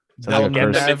 They'll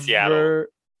get them in Seattle. never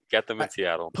Get them in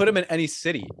Seattle. put them in any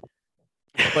city,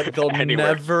 but they'll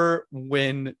never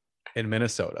win in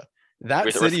Minnesota. That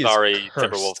we're city sorry, is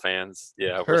cursed. Timberwolves fans.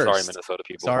 Yeah, Cursed. we're sorry, Minnesota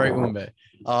people. Sorry, Umbe.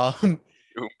 Umbe.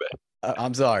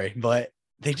 I'm sorry, but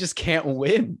they just can't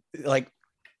win. Like,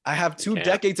 I have 2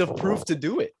 decades of proof to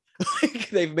do it. Like,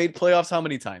 they've made playoffs how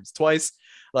many times? Twice.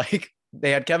 Like,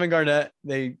 they had Kevin Garnett.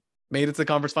 They made it to the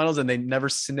conference finals, and they never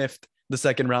sniffed the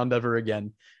second round ever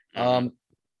again.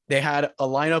 They had a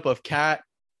lineup of Cat,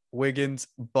 Wiggins,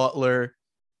 Butler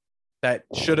that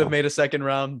should have made a second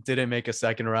round, didn't make a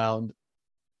second round.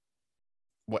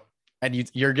 What? And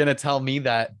you're going to tell me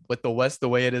that with the West the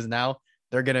way it is now,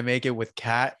 they're going to make it with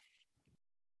Cat,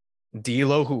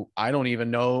 D'Lo, who I don't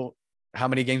even know how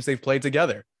many games they've played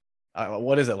together.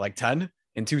 What is it, like 10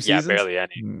 in 2 seasons? Yeah,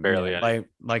 barely any.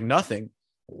 Like nothing.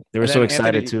 They were so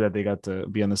excited too that they got to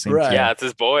be on the same team. Yeah, it's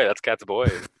his boy. That's Cat's boy.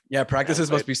 Yeah, practices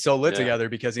must be so lit together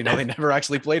because they never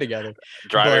actually play together.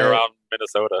 Driving around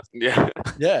Minnesota. Yeah.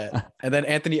 Yeah. And then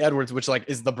Anthony Edwards, which like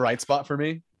is the bright spot for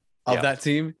me of that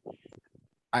team.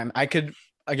 I could,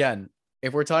 again,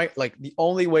 if we're talking like the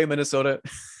only way Minnesota,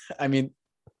 I mean,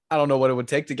 I don't know what it would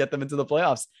take to get them into the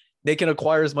playoffs. They can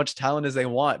acquire as much talent as they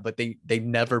want, but they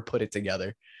never put it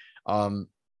together. The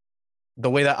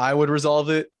way that I would resolve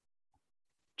it,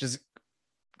 just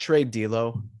trade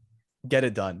D'Lo, get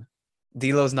it done.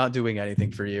 D'Lo's not doing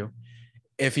anything for you.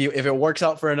 If it works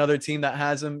out for another team that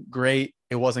has him, great.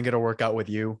 It wasn't going to work out with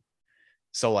you.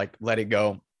 So like, let it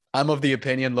go. I'm of the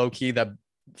opinion, low key, that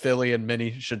Philly and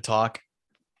Minnie should talk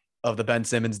of the Ben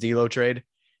Simmons D'Lo trade,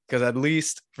 because at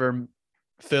least for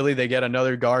Philly, they get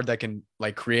another guard that can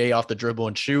like create off the dribble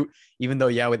and shoot. Even though,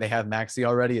 they have Maxey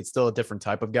already, it's still a different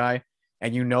type of guy.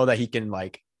 And you know that he can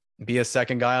like be a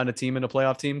second guy on a team in a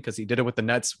playoff team because he did it with the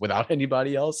Nets without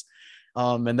anybody else.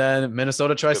 And then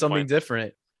Minnesota tries something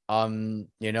different.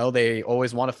 They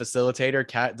always want a facilitator.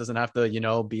 Cat doesn't have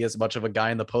to, be as much of a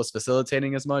guy in the post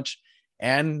facilitating as much.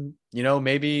 And,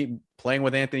 maybe playing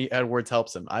with Anthony Edwards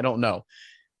helps him. I don't know.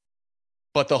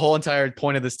 But the whole entire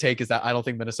point of this take is that I don't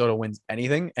think Minnesota wins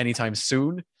anything anytime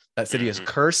soon. That city is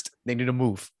cursed. They need to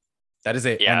move. That is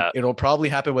it. Yeah. And it'll probably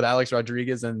happen with Alex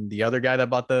Rodriguez and the other guy that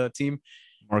bought the team.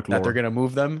 Mark that they're going to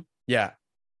move them. Yeah,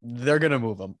 they're going to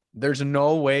move them. There's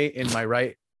no way in my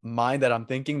right mind that I'm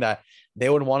thinking that they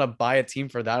would want to buy a team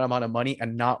for that amount of money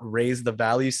and not raise the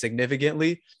value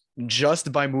significantly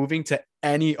just by moving to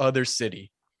any other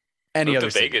city. Any Move to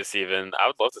other city. Vegas even. I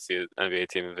would love to see an NBA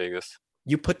team in Vegas.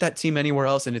 You put that team anywhere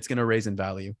else and it's going to raise in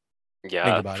value. Think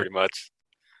Yeah, about pretty it. much.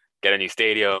 Get a new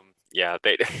stadium. Yeah,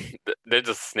 they're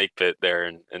just snake pit there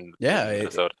in Yeah,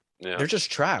 Minnesota. Yeah. they're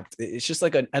just trapped. It's just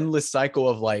like an endless cycle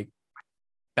of like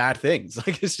bad things.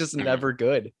 Like it's just never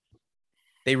good.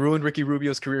 They ruined Ricky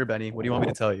Rubio's career, Benny. What do you want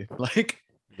me to tell you? Like,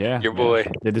 Yeah, Your yeah. boy.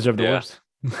 They deserve the Yeah. worst.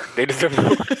 They deserve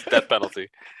the death penalty.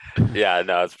 Yeah,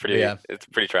 no, it's pretty. Yeah. It's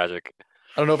pretty tragic.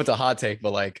 I don't know if it's a hot take,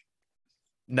 but like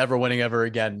never winning ever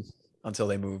again until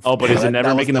they move. Oh, but is it That never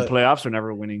was making the playoffs or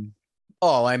never winning?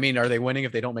 Oh, I mean, are they winning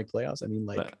if they don't make playoffs? I mean,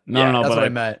 like, No, yeah, no, that's but what I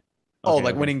like, meant. Oh, okay,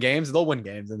 like okay. winning games? They'll win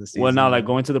games in the season. Well, now like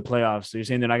going to the playoffs. So you're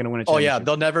saying they're not going to win a Oh championship? yeah,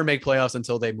 they'll never make playoffs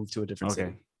until they move to a different Okay.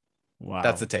 city. Wow.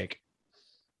 That's the take.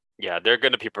 Yeah, they're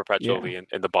going to be perpetually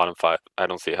in the bottom five. I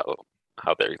don't see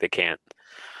how they can't.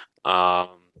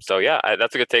 So yeah,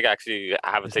 that's a good take. Actually,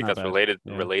 I have a It's take not that's bad.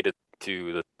 Yeah. related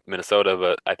to the Minnesota,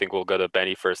 but I think we'll go to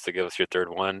Benny first to give us your third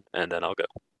one, and then I'll go.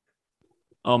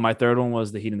 Oh, my third one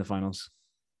was the Heat in the finals.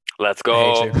 Let's I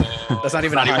go. hate you. That's not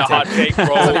even It's a hot hot take. take,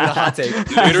 bro. That's not even a hot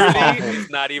take. Literally, it's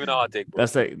not even a hot take, bro.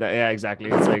 That's like that. Yeah, exactly.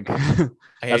 It's like I that's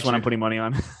hate what I'm you. putting money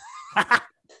on.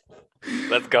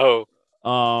 Let's go.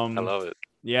 I Um, love it.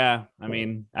 yeah, I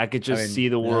mean, I could just mean, see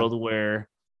the yeah. world where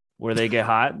they get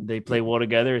hot, they play well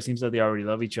together. It seems like they already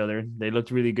love each other. They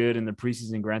looked really good in the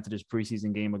preseason. Granted, his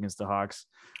preseason game against the Hawks.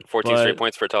 14 straight But-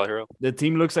 points for Tyler Hero. The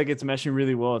team looks like it's meshing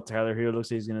really well. Tyler Hero looks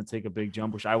like he's going to take a big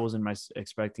jump, which I wasn't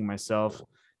expecting myself.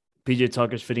 PJ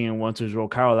Tucker's fitting in one to his role.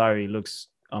 Kyle Lowry looks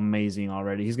amazing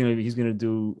already. He's gonna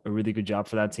do a really good job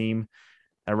for that team.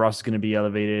 That roster is going to be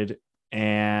elevated.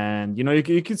 And, you know,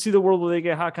 you can see the world where they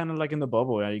get hot, kind of like in the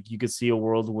bubble. Like you could see a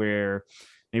world where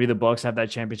maybe the Bucks have that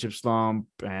championship slump,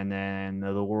 and then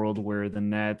the world where the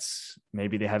Nets,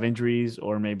 maybe they have injuries,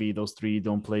 or maybe those three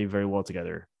don't play very well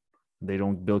together. They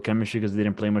don't build chemistry because they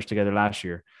didn't play much together last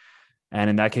year. And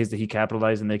in that case, the Heat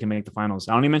capitalized and they can make the finals.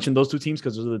 I only mentioned those two teams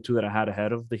because those are the two that I had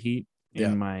ahead of the Heat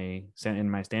in my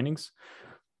standings.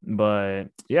 But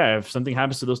yeah, if something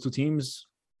happens to those two teams,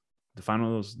 the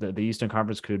finals, the Eastern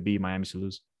Conference could be Miami to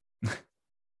lose.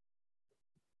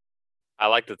 I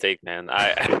like the take, man.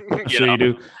 I'm sure you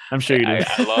do. I'm sure you do.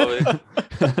 I love it.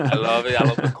 I love it. I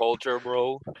love the culture,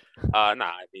 bro. I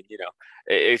mean, you know,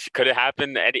 it could have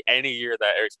happened any year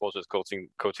that Eric Spoelstra is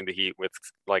coaching the Heat with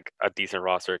like a decent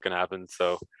roster. It can happen.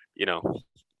 So, you know,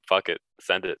 fuck it,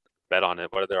 send it, bet on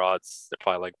it. What are their odds? They're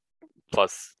probably like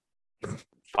plus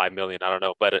 5 million. I don't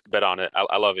know. Bet on it.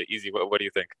 I love it. Easy. What do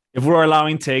you think? If we're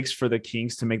allowing takes for the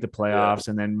Kings to make the playoffs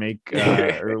and then make or Yeah,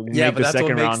 make but the that's what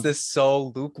second makes round, this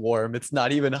so lukewarm. It's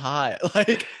not even hot.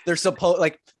 Like they're supposed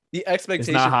like the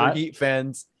expectation for hot? Heat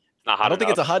fans. Not hot I don't think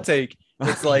it's a hot take.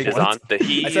 It's like It's on. The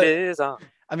Heat said- is on.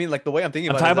 I mean, like the way I'm thinking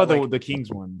I'm about talking it, is about that, the Kings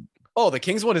one. oh, the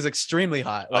Kings one is extremely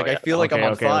hot. Like yeah. I feel like I'm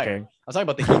on fire. I'm talking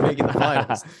about the Heat making the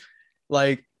finals.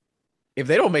 Like if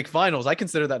they don't make finals, I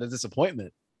consider that a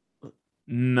disappointment.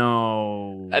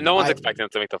 No, And no one's I- expecting them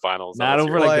to make the finals. not unless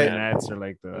over you're like the like- Nets or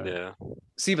like the Yeah.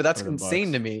 See, but that's Or the insane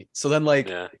Bucks. to me. So then, like,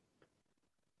 Yeah.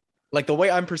 like the way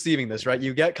I'm perceiving this, right?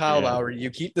 You get Kyle Yeah. Lowry,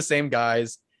 you keep the same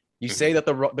guys. You Mhm. say that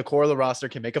the core of the roster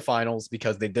can make a finals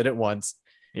because they did it once.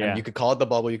 yeah And you could call it the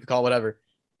bubble, you could call it whatever.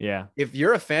 yeah. If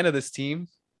you're a fan of this team,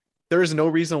 there is no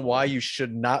reason why you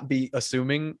should not be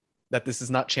assuming that this is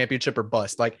not championship or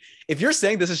bust. Like, if you're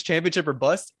saying this is championship or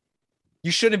bust, you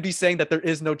shouldn't be saying that there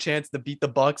is no chance to beat the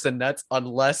Bucks and Nets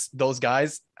unless those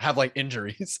guys have like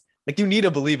injuries. Like, you need to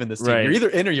believe in this team. Right. You're either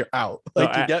in or you're out. No,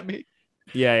 Like, you get me?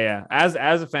 Yeah. As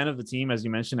a fan of the team, as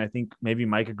you mentioned, I think maybe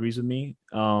Mike agrees with me.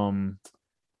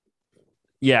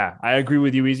 Yeah, I agree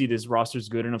with you, Easy. This roster is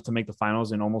good enough to make the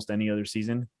finals in almost any other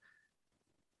season.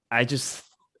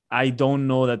 I don't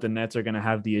know that the Nets are going to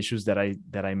have the issues that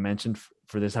I mentioned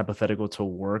for this hypothetical to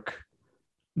work.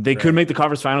 They could Right. make the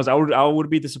conference finals. I would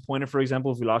be disappointed, for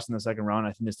example, if we lost in the second round.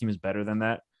 I think this team is better than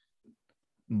that.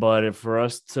 But if for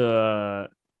us to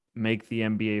make the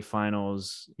NBA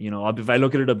finals, you know, if I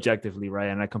look at it objectively, right,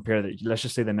 and I compare let's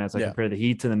just say the Nets, I Yeah. compare the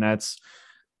Heat to the Nets.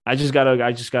 I just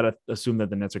gotta assume that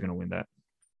the Nets are going to win that.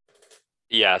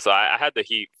 Yeah. So I had the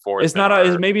Heat fourth. It's not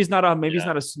maybe it's not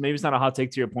Yeah. a hot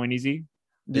take to your point, Easy.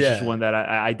 It's just Yeah. one that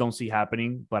I don't see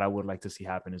happening, but I would like to see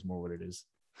happen is more what it is.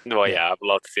 Well, Yeah. yeah, I'd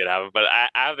love to see it happen. But I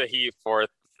have the Heat fourth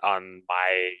on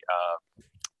my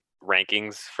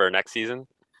rankings for next season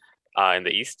in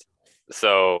the East.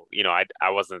 So, you know, I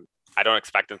don't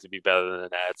expect them to be better than the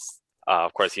Nets.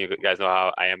 Of course, you guys know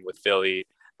how I am with Philly,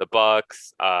 the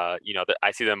Bucks. You know,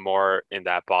 I see them more in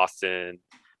that Boston,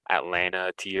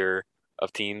 Atlanta tier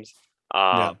of teams.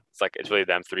 Yeah. It's really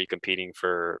them three competing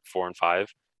for 4 and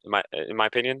 5 in my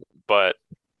opinion. But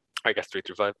I guess 3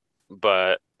 through 5.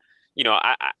 But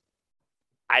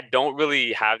I don't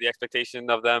really have the expectation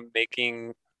of them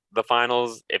making the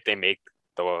finals. If they make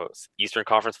the Eastern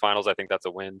Conference Finals, I think that's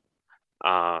a win.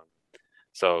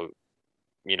 So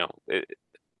you know,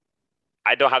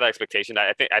 I don't have that expectation.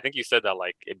 I think you said that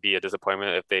like it'd be a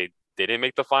disappointment if they didn't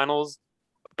make the finals.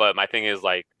 But my thing is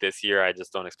like this year, I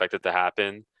just don't expect it to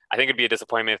happen. I think it'd be a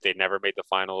disappointment if they never made the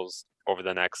finals over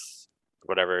the next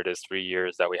whatever it is 3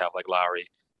 years that we have like Lowry,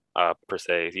 per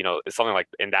se. It's something like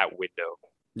in that window.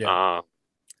 Yeah.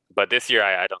 But this year,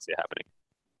 I don't see it happening.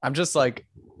 I'm just like,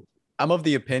 I'm of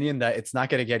the opinion that it's not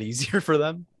going to get easier for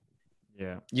them.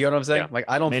 Yeah. You know what I'm saying? Yeah. Like,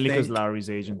 I don't Mainly think because Lowry's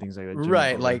age and things like that. Jimmy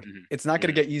right. Butler. Like, Mhm. it's not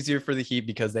going to get easier for the Heat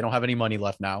because they don't have any money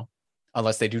left now,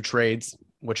 unless they do trades,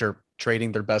 which are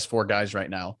trading their best 4 guys right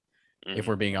now. If Mhm.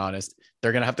 we're being honest,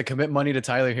 they're going to have to commit money to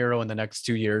Tyler Hero in the next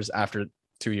 2 years, after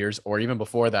 2 years, or even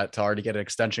before that, to already get an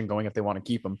extension going if they want to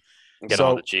keep him. Get So-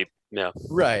 on the cheap. Yeah.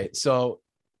 Right. So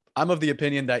I'm of the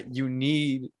opinion that you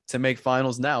need to make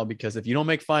finals now, because if you don't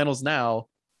make finals now,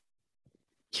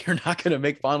 you're not going to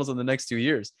make finals in the next 2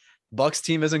 years. Bucks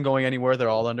team isn't going anywhere. They're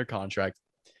all under contract.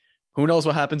 Who knows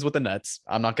what happens with the Nets?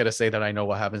 I'm not going to say that I know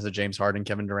what happens to James Harden,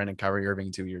 Kevin Durant, and Kyrie Irving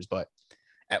in 2 years, but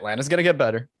Atlanta's going to get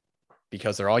better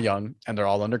because they're all young and they're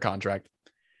all under contract.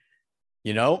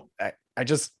 I'm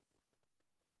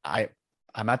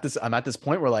at this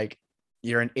point where like,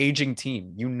 you're an aging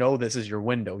team. This is your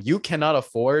window. You cannot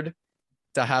afford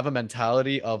to have a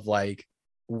mentality of like,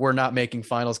 we're not making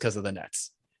finals because of the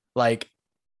Nets. Like,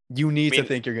 you need to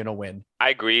think you're going to win. I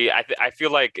agree. I feel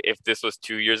like if this was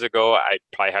 2 years ago, I'd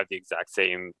probably have the exact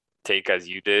same take as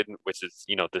you did, which is,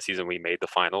 the season we made the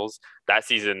finals. That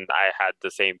season, I had the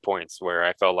same points where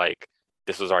I felt like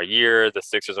this was our year. The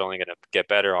Sixers are only going to get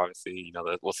better. Obviously,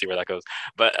 we'll see where that goes.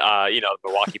 But,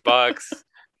 Milwaukee Bucks,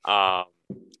 the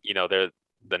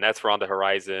Nets were on the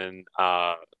horizon.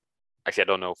 Actually, I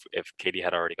don't know if KD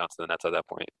had already gone to the Nets at that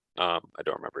point. I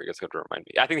don't remember. You guys have to remind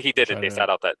me. I think he did it. They sat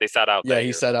out. Yeah, that he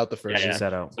year. sat out the first Yeah, year. He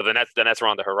sat out. So the Nets were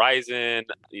on the horizon.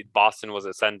 Boston was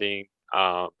ascending.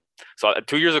 So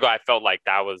 2 years ago, I felt like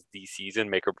that was the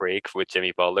season, make or break, with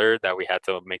Jimmy Butler, that we had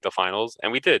to make the finals,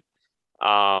 and we did.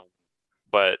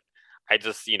 But I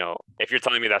just, if you're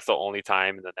telling me that's the only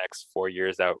time in the next 4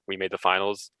 years that we made the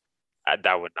finals,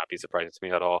 that would not be surprising to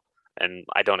me at all. And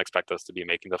I don't expect us to be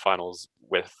making the finals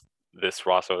with this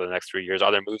roster over the next 3 years.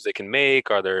 Are there moves they can make?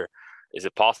 Is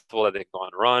it possible that they can go on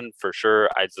a run? For sure.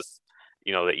 I just,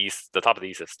 the top of the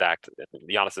East is stacked.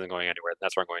 Giannis isn't going anywhere.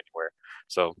 That's where I'm going anywhere.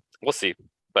 So we'll see.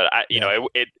 But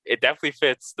it definitely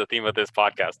fits the theme of this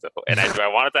podcast, though. And do I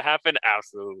want it to happen?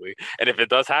 Absolutely. And if it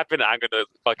does happen, I'm gonna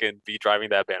fucking be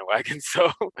driving that bandwagon.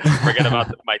 So forget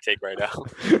about my take right now.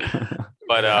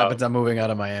 But If it happens, I'm moving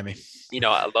out of Miami.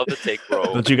 I love the take, bro.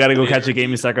 Don't you got to go catch a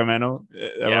game in Sacramento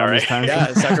around this right. time?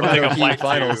 Yeah, Sacramento Like a Heat flight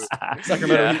finals. to-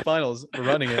 Sacramento Yeah. Heat finals. We're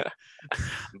running it.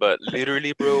 But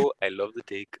literally, bro, I love the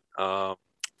take.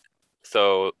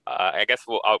 So I guess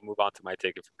I'll move on to my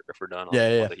take if we're done on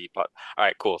the Heat pod. All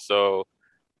right, cool. So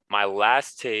my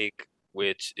last take,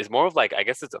 which is more of like, I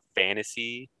guess it's a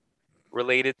fantasy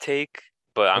related take,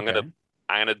 but I'm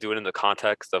gonna do it in the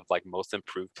context of like most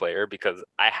improved player, because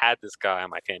I had this guy on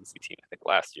my fantasy team, I think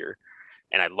last year,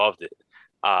 and I loved it.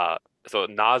 So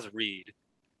Naz Reid,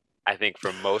 I think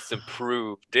for most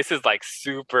improved, this is like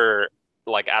super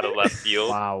like out of left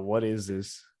field. Wow, what is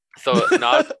this? So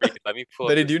Naz Reid, let me pull.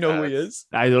 But do you know who he is?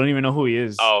 I don't even know who he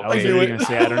is. Oh, I was wait. literally gonna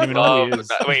say I don't even know who he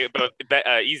is. Wait, but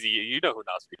easy. You know who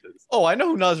Naz Reid is. Oh, I know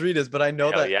who Naz Reid is, but I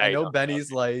know Hell that yeah, I you know know who Benny's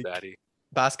Naz Reid like is, Daddy.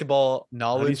 basketball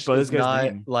knowledge spell this is guy's not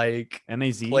name? like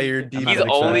NAZ. player I'm deep. not He's a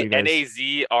big fan of only you guys.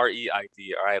 Nazreid. All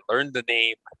right, learn the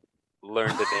name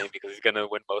because he's gonna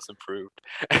win most improved.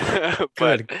 Good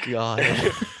But God.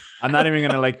 I'm not even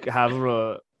gonna like have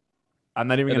a. I'm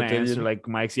not even An gonna answer opinion? like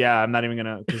Mike's. Yeah, I'm not even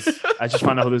gonna, because I just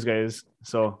found out who this guy is,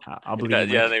 so I'll believe.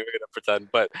 yeah, Mike. they were gonna pretend.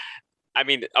 But I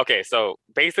mean, okay, so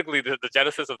basically the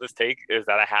genesis of this take is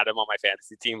that I had him on my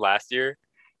fantasy team last year,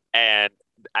 and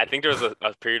I think there was a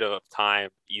period of time,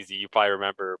 Easy, you probably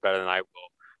remember better than I will,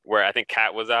 where I think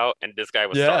Cat was out and this guy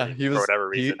was starting he was for whatever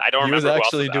reason. I don't he remember was who else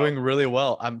actually was doing out. really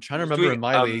well. I'm trying to He was remember in doing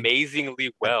my league.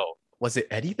 amazingly well. Was it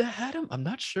Eddie that had him? I'm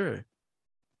not sure.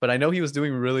 But I know he was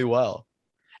doing really well.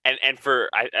 And for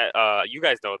you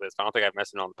guys know this, but I don't think I've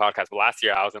mentioned it on the podcast. But last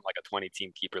year I was in like a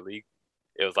 20-team keeper league.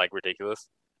 It was like ridiculous.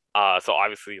 So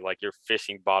obviously like you're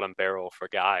fishing bottom barrel for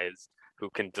guys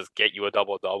who can just get you a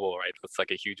double, right? That's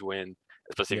like a huge win,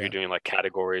 especially if Yeah. you're doing like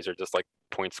categories or just like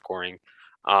point scoring.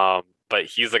 but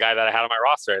he's the guy that I had on my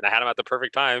roster, and I had him at the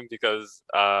perfect time because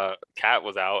Cat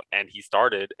was out and he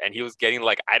started, and he was getting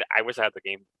like I wish I had the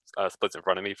game splits in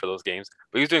front of me for those games,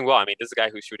 but he was doing well. I mean, this is a guy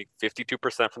who's shooting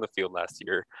 52% from the field last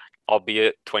year,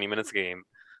 albeit 20 minutes a game,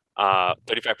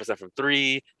 35% from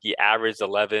three. He averaged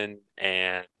 11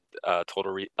 and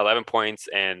total 11 points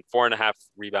and 4.5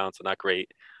 rebounds, so not great,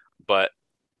 but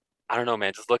I don't know,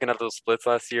 man. Just looking at those splits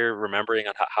last year, remembering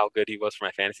on how good he was for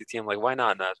my fantasy team, like why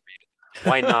not Nas Reed?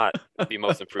 Why not be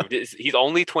most improved? He's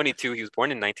only 22. He was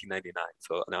born in 1999,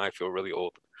 so now I feel really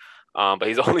old. But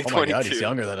he's only 22. Oh my God, he's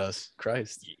younger than us.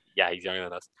 Christ. Yeah, he's younger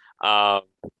than us.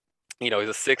 He's a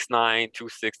 6'9",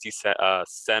 260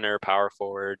 center, power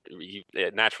forward.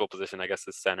 Natural position, I guess,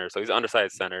 is center. So he's an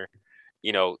undersized center.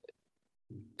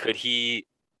 Could he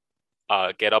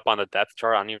get up on the depth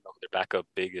chart? I don't even know who their backup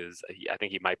big is. I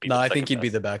think he might be. No, I think he'd be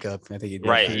the backup. I think he'd be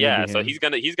right. Yeah. So he's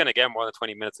gonna get more than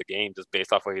 20 minutes a game just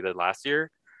based off what he did last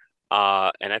year.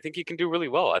 And I think he can do really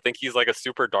well. I think he's like a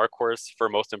super dark horse for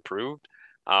most improved.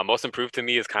 Most improved to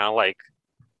me is kind of like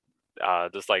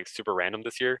just like super random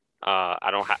this year.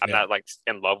 I'm not like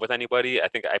in love with anybody. I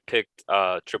think I picked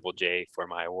Triple J for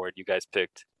my award. You guys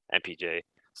picked MPJ.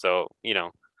 So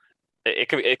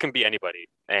it can be anybody,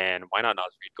 and why not Nas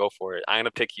Reed? Go for it. I'm gonna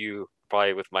pick you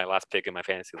probably with my last pick in my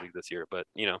fantasy league this year, but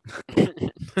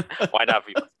why not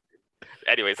be?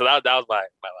 Anyway, so that was my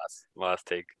last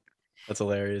take. That's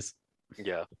hilarious.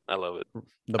 Yeah, I love it.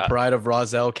 The pride of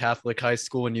Roselle Catholic High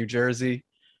School in New Jersey.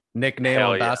 Nickname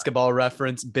on Basketball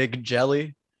Reference, Big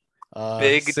Jelly.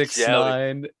 Big 6'9".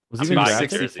 Jelly. Was he even drafted?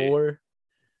 64.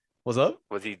 What's up?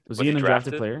 Was he an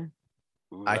undrafted player?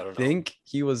 Ooh, I think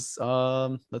he was.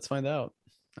 Let's find out.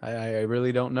 I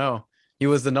really don't know. He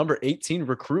was the number 18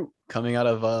 recruit coming out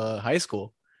of high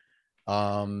school.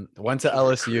 Went to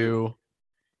LSU.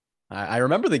 I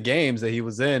remember the games that he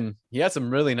was in. He had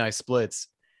some really nice splits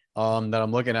that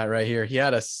I'm looking at right here. He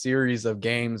had a series of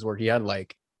games where he had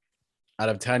like out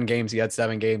of 10 games, he had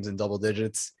 7 games in double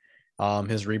digits.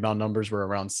 His rebound numbers were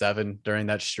around 7 during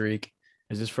that streak.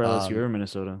 Is this for LSU or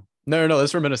Minnesota? No, this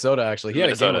is for Minnesota, actually. He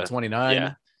Minnesota. had a game with 29.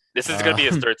 Yeah. This is going to be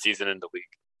his third season in the league.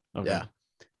 Okay. Yeah.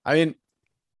 I mean,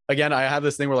 again, I have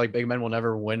this thing where like big men will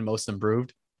never win most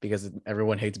improved because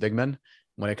everyone hates big men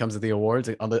when it comes to the awards.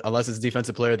 Unless it's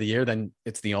defensive player of the year, then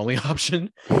it's the only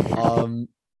option.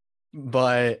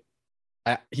 But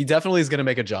he definitely is going to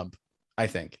make a jump, I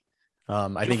think.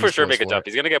 I think for sure make a jump.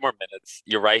 He's going to get more minutes.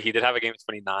 You're right. He did have a game with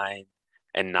 29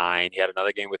 and 9. He had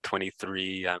another game with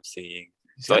 23, I'm seeing.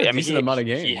 So I mean, amount of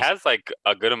games. He has like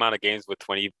a good amount of games with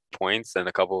 20 points and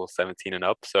a couple 17 and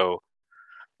up. So,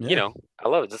 I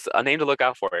love it. Just a name to look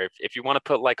out for. If you want to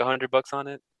put like $100 on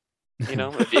it,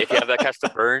 if you have that cash to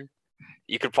burn,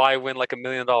 you could probably win like $1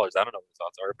 million. I don't know what the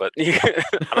odds are, but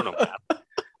I don't know math.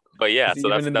 But yeah, so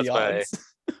that's why.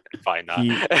 Fine, not.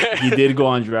 He did go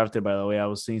undrafted, by the way. I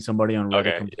was seeing somebody on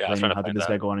Reddit complaining, how did this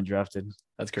guy go undrafted?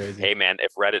 That's crazy. Hey man,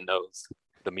 if Reddit knows,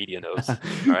 the media knows. All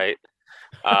right.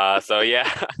 So yeah,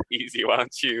 easy. Why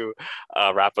don't you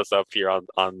wrap us up here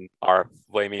on our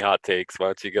flaming hot takes? Why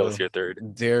don't you go with your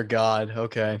third? Dear God.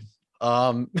 Okay.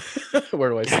 Where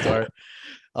do I start?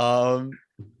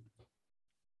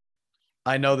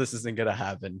 I know this isn't gonna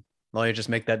happen. Let me just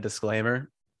make that disclaimer.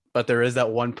 But there is that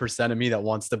 1% of me that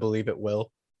wants to believe it will.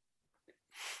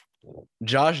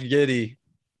 Josh Giddey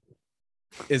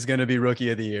is going to be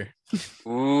Rookie of the Year.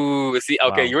 Ooh, see,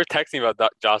 okay, you were texting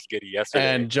about Josh Giddey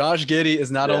yesterday. And Josh Giddey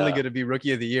is not only going to be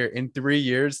Rookie of the Year. In 3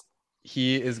 years,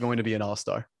 he is going to be an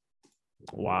All-Star.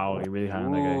 Wow, you're really high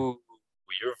on that guy.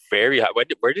 You're very high.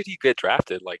 Where did he get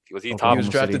drafted? Like, was he top? He was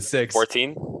drafted 6.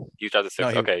 14? He was drafted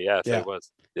 6? Okay, yeah, so he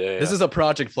was. Yeah. This is a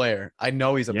project player. I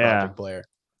know he's a project player.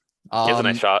 He has a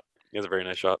nice shot. He has a very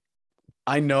nice shot.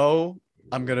 I know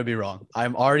I'm going to be wrong.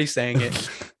 I'm already saying it.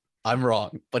 I'm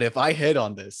wrong. But if I hit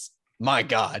on this, my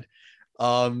God.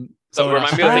 So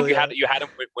remind me, I think you had him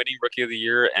winning Rookie of the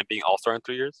Year and being All-Star in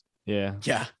 3 years? Yeah.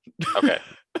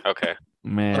 Okay.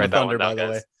 Man. Red Thunder, by the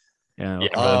way.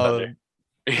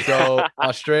 Yeah. So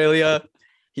Australia,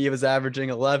 he was averaging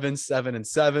 11, 7, and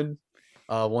 7.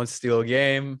 1 steal a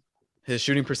game. His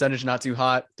shooting percentage not too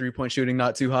hot. 3-point shooting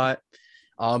not too hot.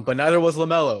 But neither was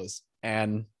LaMelo's.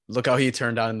 And look how he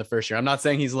turned out in the first year. I'm not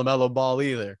saying he's LaMelo Ball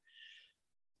either.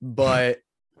 But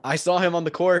I saw him on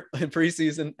the court in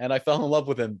preseason, and I fell in love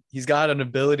with him. He's got an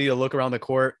ability to look around the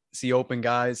court, see open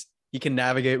guys. He can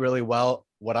navigate really well.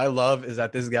 What I love is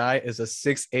that this guy is a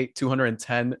 6'8",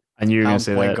 210 I knew you were going to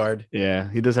say point that. guard. Yeah,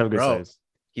 he does have a good size.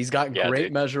 He's got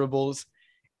great measurables.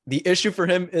 The issue for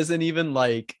him isn't even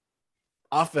like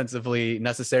offensively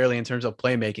necessarily in terms of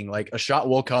playmaking. Like a shot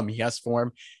will come. He has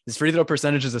form. His free throw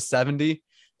percentage is a 70.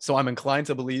 So I'm inclined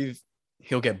to believe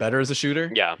he'll get better as a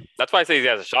shooter. Yeah, that's why I say he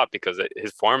has a shot because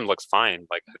his form looks fine.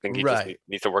 Like I think he just Right.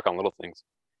 needs to work on little things.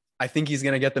 I think he's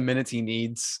going to get the minutes he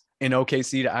needs in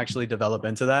OKC to actually develop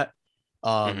into that.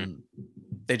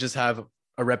 They just have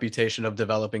a reputation of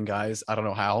developing guys. I don't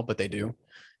know how, but they do.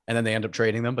 And then they end up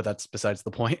trading them, but that's besides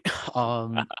the point.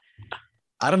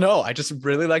 I don't know. I just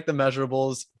really like the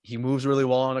measurables. He moves really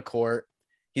well on a court.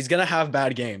 He's going to have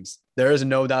bad games. There is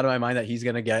no doubt in my mind that he's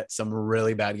going to get some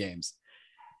really bad games.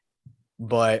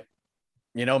 But,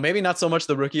 you know, maybe not so much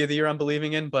the rookie of the year I'm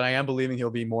believing in, but I am believing he'll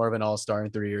be more of an all-star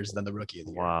in 3 years than the rookie of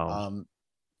the year. Wow.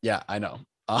 Yeah, I know.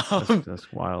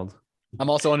 That's wild. I'm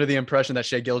also under the impression that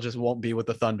Shea Gilgeous won't be with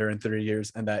the Thunder in 3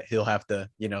 years and that he'll have to,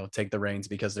 you know, take the reins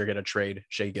because they're going to trade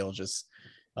Shea Gilgeous.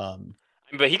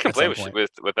 But he can play with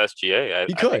SGA. I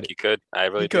think he could. I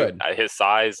really do. His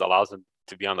size allows him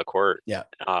to be on the court. Yeah.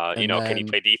 You know, can he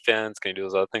play defense? Can he do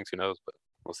those other things? Who knows? But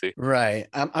we'll see. Right.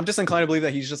 I'm just inclined to believe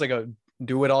that he's just like a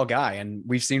do-it-all guy, and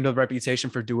we've seen the reputation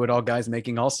for do-it-all guys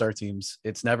making all-star teams.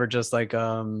 It's never just like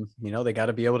you know, they got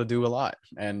to be able to do a lot,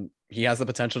 and he has the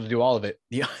potential to do all of it.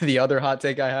 The other hot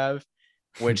take I have,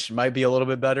 which might be a little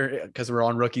bit better because we're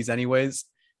on rookies anyways,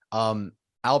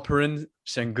 Alperen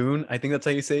Sengun, I think that's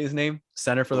how you say his name,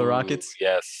 center for the Rockets.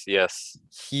 Yes.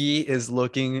 He is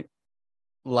looking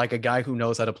like a guy who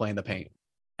knows how to play in the paint,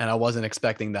 and I wasn't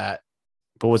expecting that.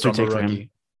 But what's your take for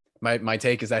him? My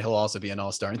take is that he'll also be an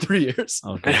all-star in 3 years.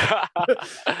 Okay.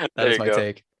 That is my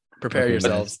take. Prepare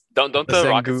yourselves. Don't the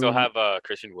Rockets still have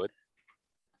Christian Wood?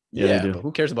 Yeah, but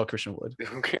who cares about Christian Wood?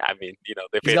 I mean, you know,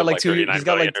 they paid him like 39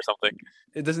 million or something.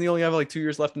 Doesn't he only have like 2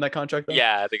 years left in that contract though?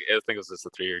 Yeah, I think it was just a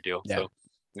 3-year deal. Yeah. So,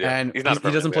 yeah. And he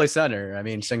doesn't play center. I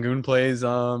mean, Sengun plays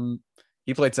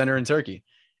he played center in Turkey.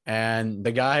 And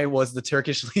the guy was the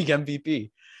Turkish league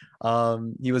MVP.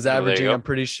 He was averaging, I'm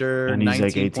pretty sure, 19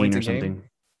 like 18 points or a game. something.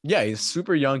 Yeah, he's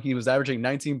super young. He was averaging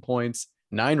 19 points,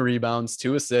 9 rebounds,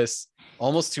 2 assists,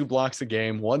 almost 2 blocks a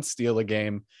game, 1 steal a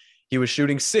game. He was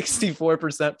shooting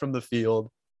 64% from the field.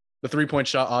 The 3-point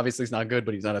shot obviously is not good,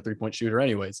 but he's not a 3-point shooter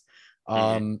anyways.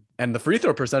 And the free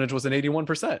throw percentage was an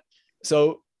 81%.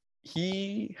 So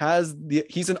he's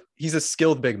a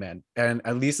skilled big man. And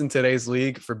at least in today's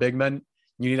league for big men,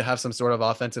 you need to have some sort of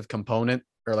offensive component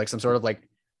or like some sort of like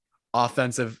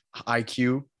offensive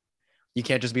IQ. You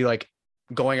can't just be like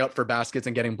going up for baskets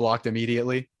and getting blocked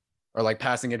immediately or like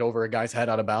passing it over a guy's head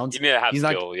out of bounds. You need to have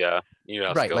skill, yeah. You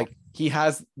know, right. Skill. Like he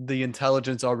has the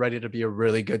intelligence already to be a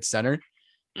really good center.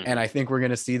 And I think we're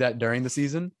going to see that during the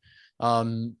season.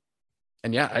 And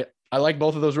yeah, I like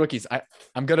both of those rookies.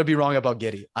 I'm going to be wrong about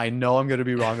Giddey. I know I'm going to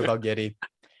be wrong about Giddey,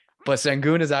 but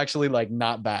Sengun is actually like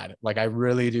not bad. Like I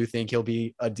really do think he'll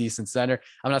be a decent center.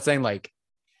 I'm not saying like,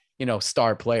 you know,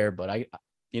 star player, but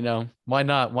you know, why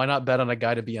not bet on a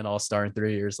guy to be an all-star in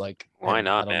 3 years? Like, why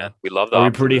not, man? Know. We love that. Are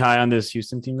we pretty high on this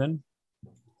Houston team then?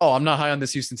 Oh, I'm not high on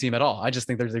this Houston team at all. I just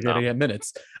think they're going to get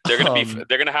minutes. They're going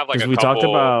to have like a we couple... talked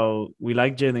about, we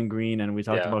like Jalen Green and we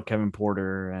talked about Kevin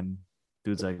Porter and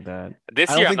dudes like that. This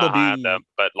year I'm not high on them,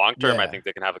 but long term, I think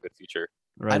they can have a good future.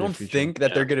 Right, I don't think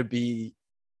that they're going to be,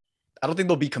 I don't think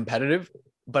they'll be competitive,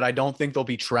 but I don't think they'll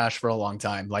be trash for a long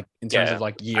time. Like in terms of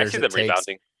like years. I see them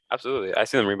rebounding. Absolutely. I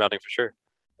see them rebounding for sure.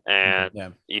 And,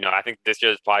 you know, I think this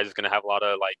year's probably just going to have a lot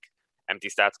of like empty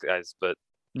stats guys, but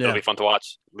it'll be fun to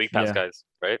watch. League Pass guys,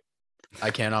 right? I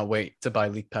cannot wait to buy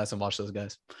League Pass and watch those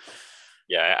guys.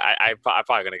 Yeah, I'm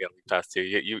probably going to get League Pass too.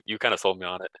 You kind of sold me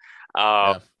on it.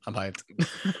 I'm hyped.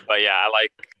 But yeah, I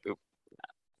like.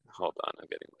 Hold on, I'm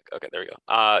getting like okay. There we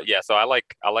go. Yeah, so I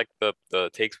like the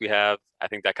takes we have. I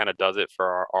think that kind of does it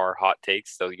for our hot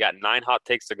takes. So you got 9 hot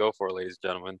takes to go for, ladies and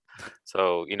gentlemen.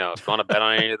 So you know, if you want to bet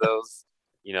on any of those,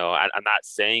 you know, I'm not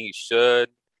saying you should.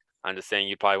 I'm just saying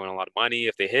you probably win a lot of money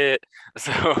if they hit.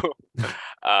 So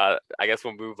I guess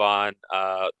we'll move on.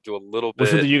 Do a little bit.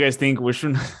 Which one do you guys think? Which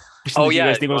one? Do you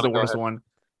guys think was the worst one?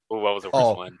 Ooh, what was the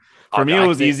worst one? For me, it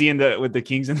was easy with the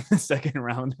Kings in the second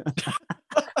round.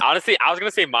 Honestly, I was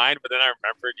gonna say mine, but then I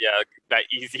remembered, that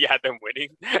easy had them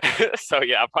winning. So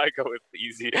yeah, I'll probably go with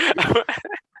easy.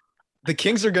 The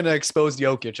Kings are gonna expose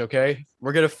Jokic. Okay,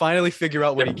 we're gonna finally figure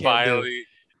out what he can do.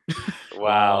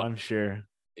 Wow, I'm sure.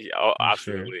 Yeah,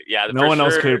 absolutely. Sure. Yeah, no one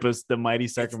else could, but the mighty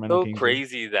Sacramento Kings. It's so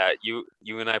crazy that you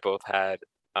and I both had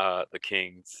the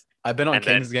Kings. I've been on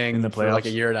Kings gang in the playoffs for like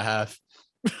a year and a half.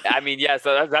 I mean, yeah.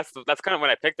 So that's kind of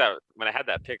when I picked that. When I had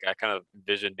that pick, I kind of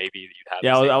envisioned maybe you'd have.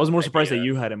 Yeah, I was more surprised that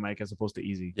you had it, Mike, as opposed to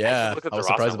easy. Yeah, I was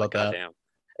surprised about that. Damn.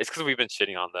 It's because we've been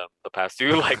shitting on them the past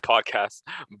 2 like podcasts.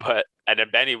 And then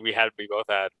Benny, we both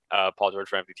had Paul George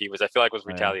for MVP, which I feel like was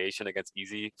retaliation against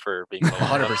Easy for being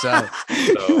 100%.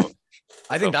 So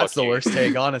I think that's the worst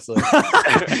take, honestly.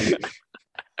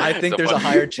 I think So there's a fun.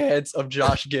 higher chance of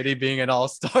Josh Giddey being an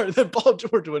all-star than Paul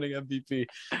George winning MVP.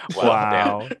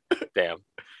 Wow, damn.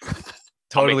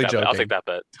 Totally I'll take joking. that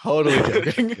bet. Totally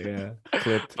joking. Yeah,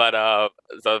 clipped. But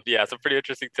so yeah, some pretty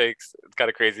interesting takes. It's kind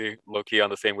of crazy, low key on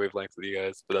the same wavelength with you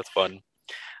guys, but that's fun.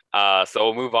 So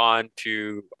we'll move on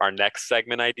to our next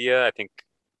segment idea. I think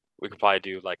we could probably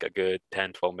do like a good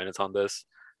 10, 12 minutes on this.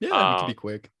 Yeah, we can be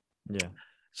quick. Yeah.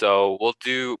 So we'll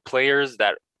do players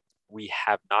that we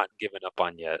have not given up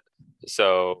on yet.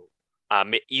 So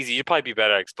Easy, you'd probably be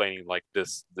better at explaining like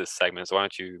this segment. So why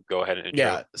don't you go ahead and intro?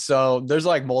 Yeah. So there's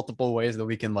like multiple ways that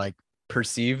we can like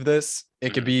perceive this.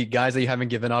 It could be guys that you haven't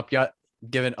given up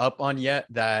on yet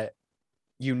that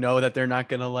you know that they're not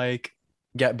gonna like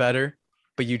get better,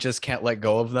 but you just can't let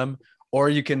go of them. Or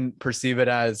you can perceive it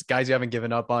as guys you haven't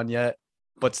given up on yet,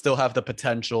 but still have the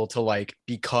potential to like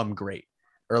become great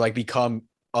or like become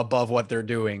above what they're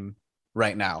doing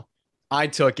right now. I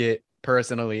took it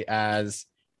personally as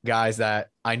guys that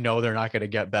I know they're not going to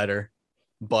get better,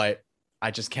 but I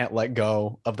just can't let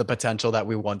go of the potential that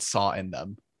we once saw in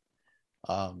them.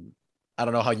 I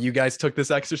don't know how you guys took this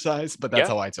exercise, but that's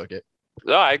how I took it.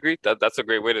 No, I agree. That's a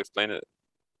great way to explain it.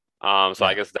 So Yeah.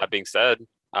 I guess that being said,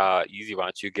 Easy, why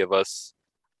don't you give us?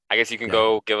 I guess you can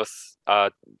go give us.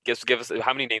 Give us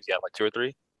how many names you have? Like 2 or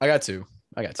 3? I got two.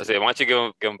 Let's say, why don't you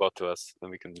give them both to us,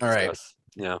 then we can discuss. All right.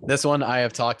 Yeah. This one I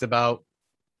have talked about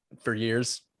for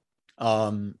years.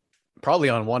 Probably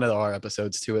on one of our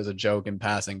episodes too, as a joke in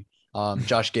passing.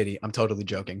 Josh Giddey. I'm totally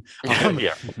joking.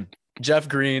 Yeah. Jeff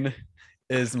Green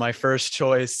is my first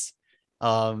choice.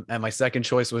 And my second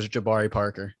choice was Jabari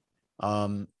Parker.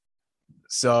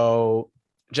 So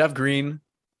Jeff Green,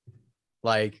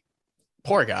 like,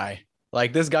 poor guy.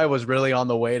 Like, this guy was really on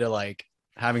the way to like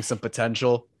having some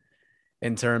potential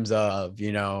in terms of,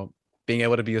 you know, being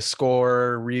able to be a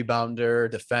scorer, rebounder,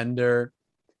 defender.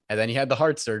 And then he had the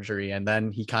heart surgery, and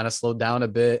then he kind of slowed down a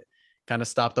bit, kind of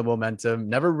stopped the momentum,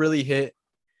 never really hit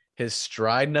his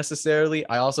stride necessarily.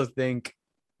 I also think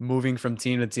moving from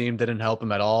team to team didn't help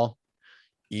him at all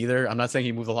either. I'm not saying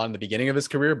he moved a lot in the beginning of his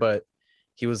career, but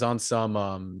he was on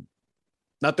some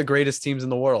not the greatest teams in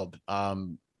the world.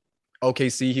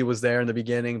 OKC, he was there in the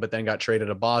beginning, but then got traded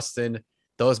to Boston.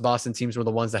 Those Boston teams were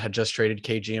the ones that had just traded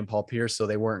KG and Paul Pierce, so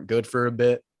they weren't good for a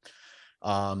bit.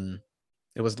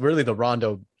 It was really the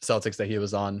Rondo Celtics that he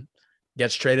was on.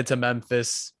 Gets traded to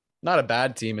Memphis. Not a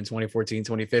bad team in 2014,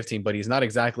 2015, but he's not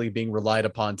exactly being relied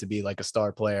upon to be like a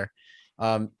star player.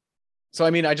 So, I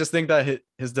mean, I just think that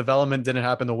his development didn't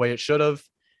happen the way it should have.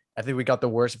 I think we got the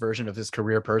worst version of his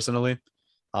career personally.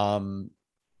 And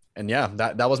yeah,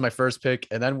 that was my first pick.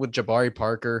 And then with Jabari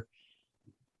Parker,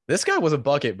 this guy was a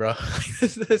bucket, bro.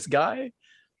 This guy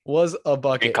was a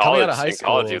bucket. In college, Coming out of high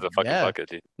school, he was a fucking bucket,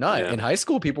 dude. No, in high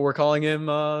school, people were calling him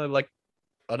like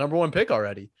a number one pick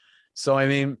already. So, I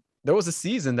mean, there was a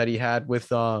season that he had with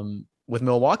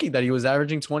Milwaukee that he was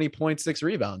averaging 20.6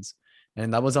 rebounds.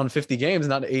 And that was on 50 games,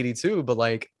 not 82. But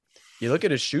like, you look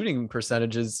at his shooting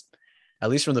percentages, at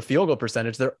least from the field goal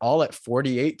percentage, they're all at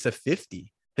 48 to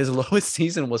 50. His lowest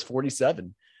season was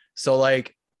 47. So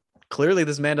like, clearly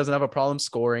this man doesn't have a problem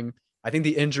scoring. I think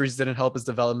the injuries didn't help his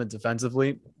development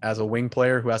defensively as a wing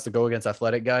player who has to go against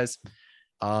athletic guys.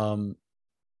 In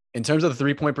terms of the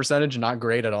 3-point percentage, not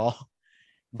great at all.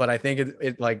 But I think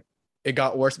it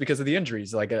got worse because of the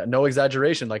injuries. Like, no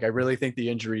exaggeration. Like, I really think the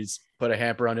injuries put a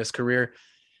hamper on his career.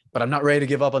 But I'm not ready to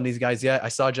give up on these guys yet. I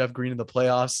saw Jeff Green in the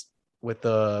playoffs with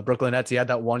the Brooklyn Nets. He had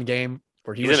that one game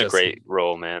where he's in a great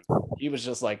role, man. He was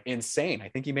just like insane. I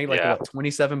think he made like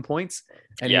 27 points,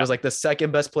 and he was like the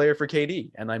second best player for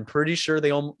KD. And I'm pretty sure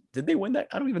did they win that?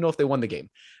 I don't even know if they won the game,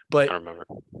 but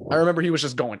I remember he was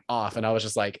just going off, and I was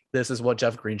just like, this is what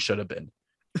Jeff Green should have been.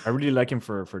 I really like him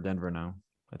for Denver now.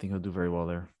 I think he'll do very well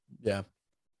there. Yeah,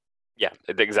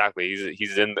 exactly.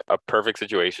 He's in a perfect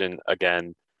situation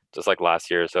again, just like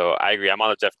last year. So I agree. I'm on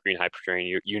the Jeff Green hype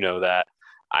train. You know that.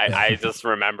 I just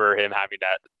remember him having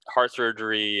that heart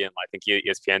surgery, and I think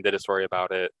ESPN did a story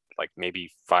about it, like maybe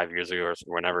 5 years ago or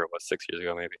whenever it was, 6 years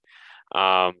ago maybe.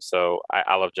 So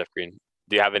I love Jeff Green.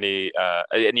 Do you have any?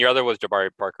 And your other was Jabari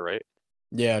Parker, right?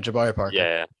 Yeah, Jabari Parker.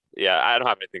 Yeah. I don't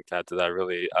have anything to add to that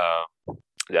really.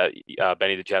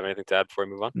 Benny, did you have anything to add before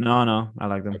we move on? No, I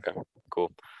like them. Okay,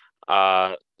 cool.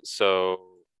 So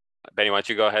Benny, why don't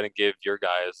you go ahead and give your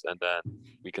guys, and then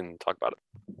we can talk about it.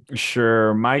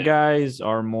 Sure. My guys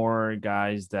are more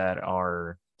guys that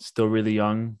are still really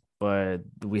young, but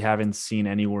we haven't seen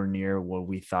anywhere near what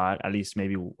we thought, at least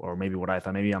maybe what I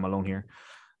thought. Maybe I'm alone here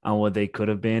on what they could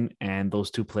have been. And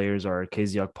those two players are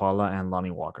KZ Okpala and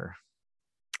Lonnie Walker.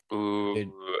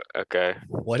 Ooh, Okay.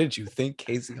 What did you think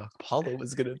Casey Okpala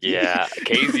was gonna be? Yeah,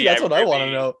 KZ. That's what I want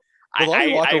to know. The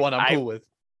Lonnie Walker one, I'm cool with.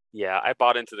 Yeah, I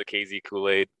bought into the KZ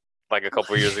Kool-Aid like a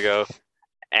couple years ago,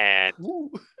 and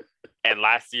Ooh.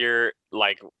 last year,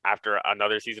 like after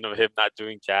another season of him not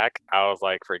doing jack, I was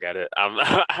like, forget it. I'm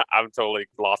I'm totally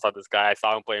lost on this guy. I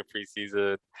saw him play in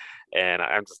preseason, and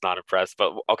I'm just not impressed.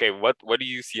 But okay, what do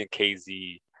you see in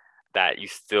KZ that you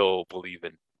still believe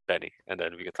in, Benny? And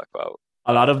then we can talk about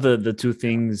A lot of the two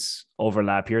things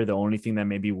overlap here. The only thing that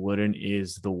maybe wouldn't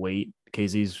is the weight.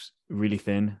 KZ's really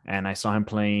thin, and I saw him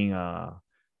playing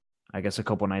I guess a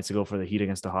couple nights ago for the Heat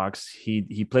against the Hawks.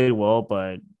 He played well,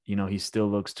 but he still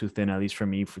looks too thin, at least for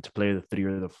me, to play the 3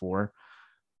 or the 4,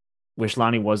 which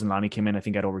Lonnie wasn't. Lonnie came in, I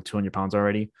think, at over 200 pounds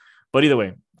already. But either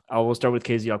way, I will start with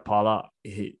KZ Okpala.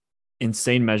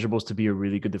 Insane measurables to be a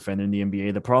really good defender in the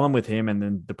NBA. The problem with him, and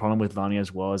then the problem with Lonnie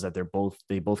as well, is that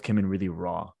they both came in really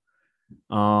raw.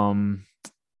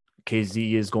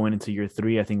 KZ is going into year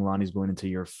 3. I think Lonnie's going into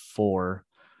year 4.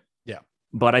 Yeah.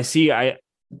 But I see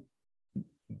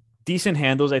decent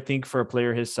handles, I think, for a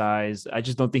player his size. I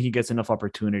just don't think he gets enough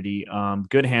opportunity.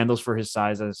 Good handles for his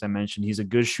size, as I mentioned. He's a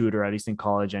good shooter, at least in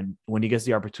college. And when he gets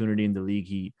the opportunity in the league,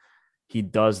 he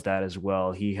does that as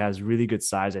well. He has really good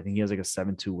size. I think he has like a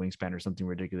 7'2" wingspan or something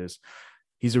ridiculous.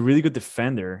 He's a really good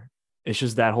defender. It's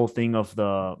just that whole thing of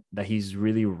that he's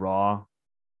really raw,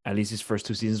 at least his first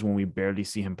 2 seasons when we barely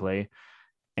see him play.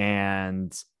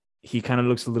 And he kind of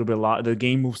looks a little bit the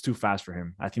game moves too fast for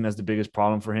him. I think that's the biggest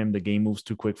problem for him. The game moves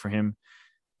too quick for him,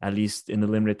 at least in the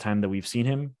limited time that we've seen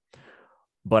him.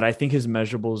 But I think his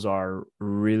measurables are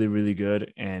really, really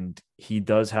good. And he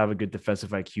does have a good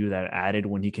defensive IQ that, added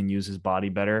when he can use his body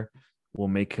better, will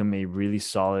make him a really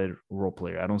solid role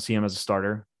player. I don't see him as a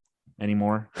starter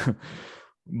anymore,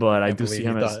 but I do see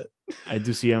him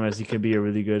as he could be a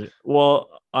really good,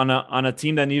 on a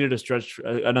team that needed a stretch,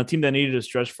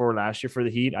 for last year for the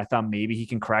Heat. I thought maybe he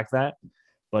can crack that,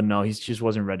 but no, he just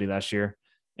wasn't ready last year.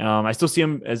 I still see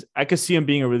him I could see him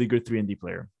being a really good 3-and-D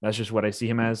player. That's just what I see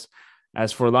him as.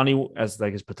 As for Lonnie, as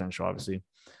like his potential, obviously.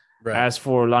 Right. As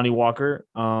for Lonnie Walker,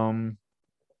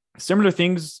 similar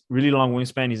things, really long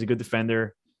wingspan. He's a good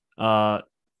defender.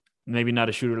 Maybe not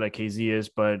a shooter like KZ is,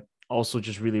 but also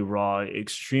just really raw,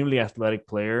 extremely athletic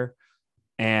player.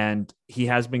 And he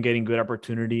has been getting good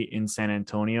opportunity in San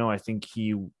Antonio. I think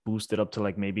he boosted up to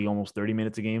like maybe almost 30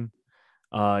 minutes a game.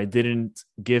 It didn't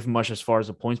give much as far as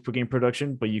the points per game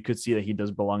production, but you could see that he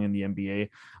does belong in the NBA.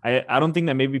 I don't think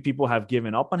that maybe people have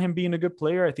given up on him being a good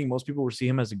player. I think most people will see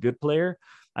him as a good player.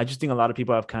 I just think a lot of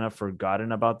people have kind of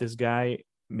forgotten about this guy,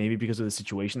 maybe because of the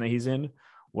situation that he's in.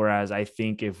 Whereas I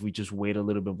think if we just wait a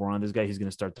little bit more on this guy, he's going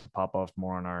to start to pop off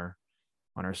more on our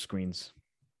screens.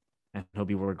 And he'll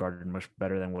be regarded much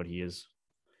better than what he is.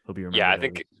 He'll be remembered. Yeah, I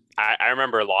think I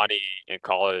remember Lonnie in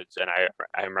college, and I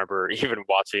remember even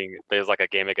watching. There's like a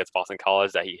game against Boston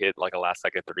College that he hit like a last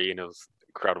second 3, and it was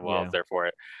incredible. Yeah. I was there for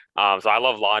it. So I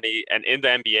love Lonnie, and in the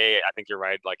NBA, I think you're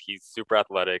right. Like, he's super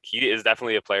athletic. He is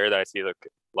definitely a player that I see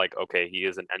like okay, he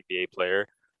is an NBA player,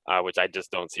 which I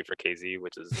just don't see for KZ,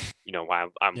 which is why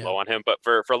I'm low on him. But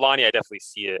for Lonnie, I definitely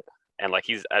see it, and like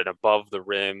he's an above the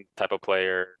rim type of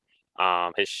player.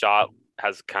 His shot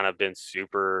has kind of been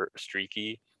super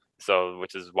streaky, so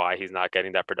which is why he's not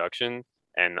getting that production,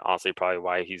 and honestly probably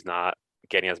why he's not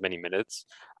getting as many minutes.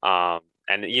 And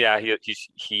yeah,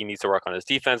 he needs to work on his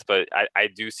defense, but I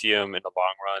do see him in the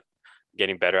long run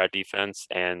getting better at defense,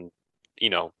 and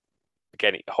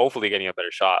hopefully getting a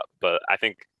better shot. But I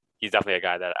think he's definitely a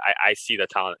guy that I see the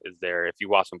talent is there. If you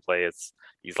watch him play,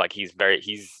 he's a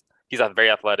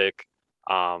very athletic,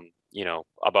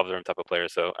 above the rim type of player.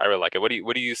 So I really like it.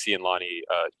 What do you see in Lonnie,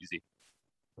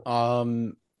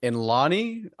 Uzi? In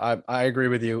Lonnie, I agree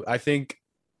with you. I think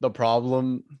the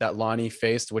problem that Lonnie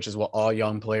faced, which is what all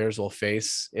young players will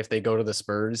face if they go to the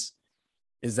Spurs,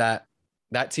 is that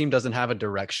team doesn't have a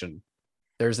direction.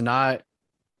 There's not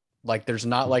like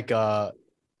back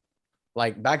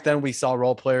then we saw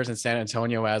role players in San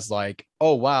Antonio as like,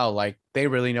 oh wow, like they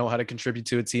really know how to contribute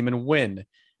to a team and win.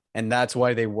 And that's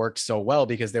why they worked so well,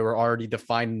 because they were already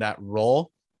defining that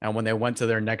role. And when they went to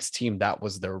their next team, that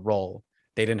was their role.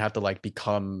 They didn't have to like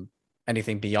become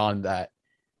anything beyond that.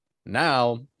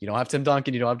 Now you don't have Tim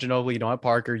Duncan, you don't have Ginobili, you don't have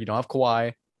Parker, you don't have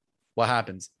Kawhi. What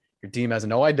happens? Your team has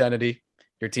no identity.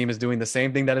 Your team is doing the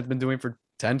same thing that it's been doing for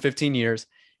 10, 15 years.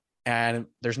 And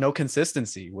there's no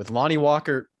consistency. With Lonnie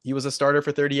Walker, he was a starter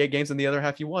for 38 games and the other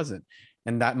half he wasn't.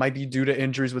 And that might be due to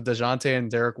injuries with DeJounte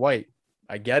and Derek White.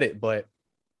 I get it, but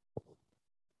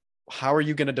how are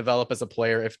you going to develop as a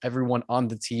player if everyone on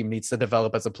the team needs to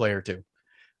develop as a player too?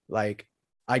 Like,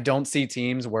 I don't see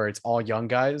teams where it's all young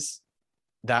guys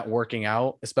that working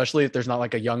out, especially if there's not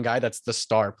like a young guy that's the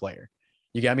star player.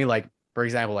 You get me? Like, for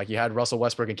example, like you had Russell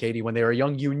Westbrook and KD when they were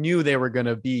young, you knew they were going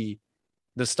to be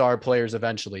the star players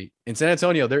eventually. In San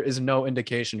Antonio, there is no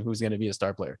indication who's going to be a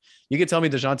star player. You could tell me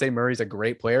DeJounte Murray's a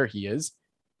great player. He is,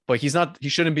 but he's not, he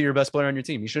shouldn't be your best player on your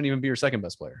team. He shouldn't even be your second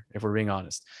best player, if we're being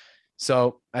honest.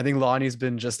 So I think Lonnie's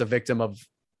been just a victim of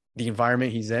the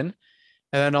environment he's in.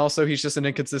 And then also he's just an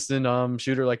inconsistent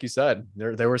shooter, like you said.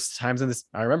 There were times in this.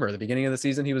 I remember at the beginning of the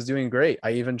season he was doing great.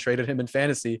 I even traded him in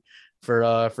fantasy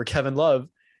for Kevin Love.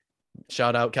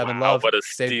 Shout out Kevin Love. What a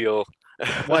steal!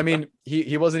 Well, I mean,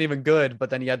 he wasn't even good, but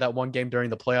then he had that one game during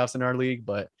the playoffs in our league.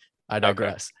 But I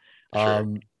digress. Okay.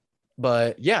 Sure.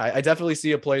 But yeah, I definitely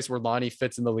see a place where Lonnie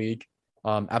fits in the league.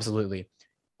 Absolutely.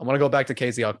 I want to go back to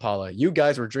KZ Okpala. You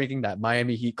guys were drinking that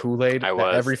Miami Heat Kool-Aid that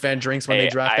every fan drinks when they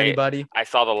draft anybody. I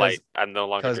saw the light. I'm no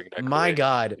longer drinking that Kool-Aid. My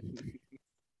God.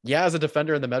 Yeah, as a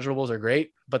defender, and the measurables are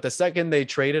great. But the second they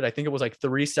traded, I think it was like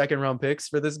 3 second-round picks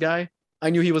for this guy,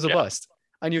 I knew he was a bust.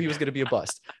 I knew he was going to be a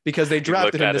bust because they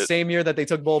drafted him the same year that they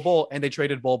took Bol and they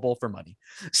traded Bol for money.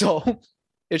 So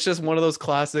it's just one of those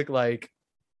classic, like,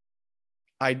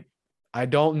 I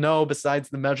don't know besides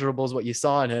the measurables what you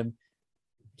saw in him.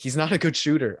 He's not a good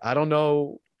shooter. I don't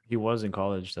know. He was in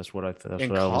college. That's what I was college,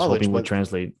 hoping would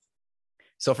translate.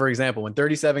 So, for example, in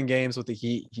 37 games with the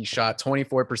Heat, he shot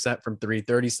 24% from three,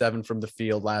 37 from the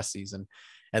field last season.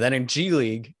 And then in G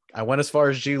League, I went as far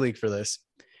as G League for this.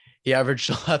 He averaged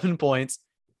 11 points.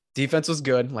 Defense was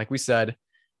good, like we said.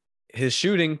 His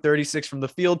shooting, 36 from the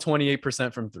field,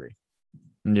 28% from three.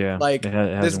 Yeah. Like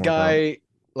this guy,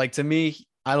 like to me,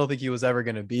 I don't think he was ever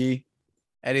going to be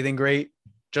anything great.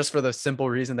 Just for the simple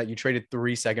reason that you traded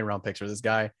 3 second-round picks for this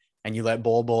guy and you let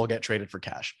Bol get traded for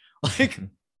cash. Like,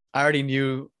 I already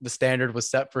knew the standard was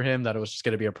set for him, that it was just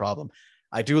going to be a problem.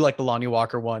 I do like the Lonnie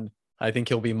Walker one. I think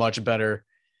he'll be much better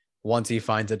once he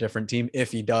finds a different team,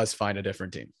 if he does find a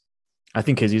different team. I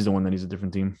think KZ's the one that needs a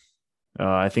different team.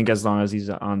 I think as long as he's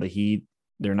on the Heat,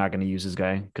 they're not going to use this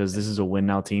guy because this is a win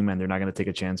now team and they're not going to take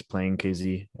a chance playing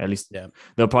KZ. At least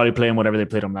they'll probably play him whatever they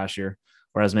played him last year.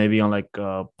 Whereas maybe on like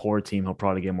a poor team, he'll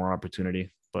probably get more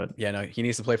opportunity. But yeah, no, he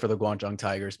needs to play for the Guangzhou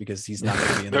Tigers because he's not going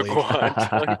to be in the league.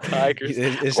 Guangzhou Tigers.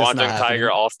 Guangzhou Tiger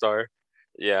All-Star.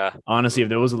 Yeah. Honestly, if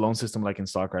there was a loan system like in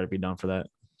soccer, I'd be down for that.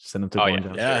 Send him to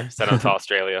Guangzhou. Yeah. Send him to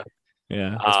Australia.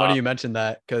 Yeah. It's funny you mentioned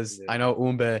that because I know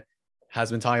Umbe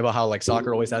has been talking about how like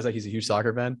soccer always has that. He's a huge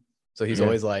soccer fan. So he's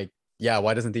always like, yeah,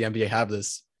 why doesn't the NBA have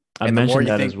this? I mentioned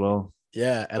that as well.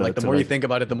 Yeah. And like the more you think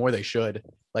about it, the more they should.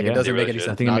 Like it doesn't make any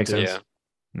sense. I think it makes sense.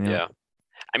 Yeah.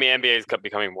 I mean, NBA is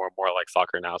becoming more and more like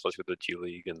soccer now, especially with the G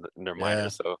League and their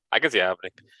minors. So I can see it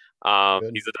happening.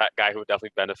 He's a guy who would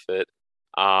definitely benefit.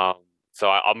 So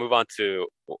I'll move on to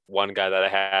one guy that I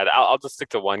had. I'll just stick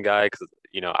to one guy because,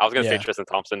 you know, I was going to say Tristan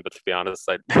Thompson, but to be honest,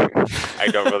 I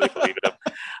don't really believe in him.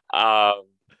 I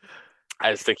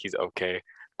just think he's okay.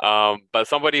 But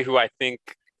somebody who I think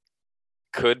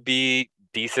could be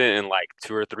decent in like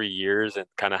 2 or 3 years and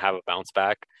kind of have a bounce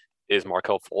back is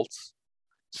Markelle Fultz.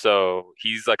 So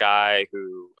he's a guy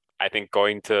who I think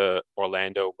going to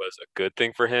Orlando was a good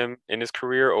thing for him in his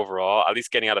career overall. At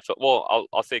least getting out of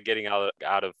I'll say getting out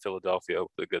of Philadelphia was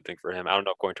a good thing for him. I don't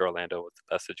know if going to Orlando was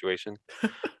the best situation,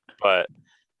 but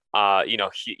you know,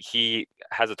 he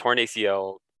has a torn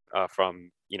ACL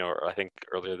from, you know, I think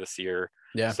earlier this year.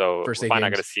 Yeah. So we're probably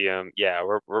not going to see him. Yeah,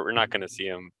 we're not going to see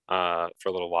him for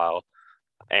a little while.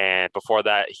 And before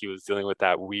that, he was dealing with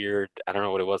that weird, I don't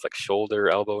know what it was, like shoulder,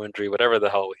 elbow injury, whatever the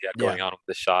hell he had going on with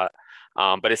the shot.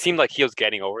 But it seemed like he was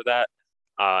getting over that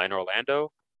in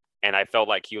Orlando. And I felt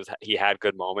like he had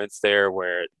good moments there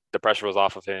where the pressure was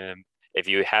off of him. If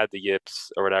you had the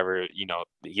yips or whatever, you know,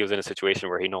 he was in a situation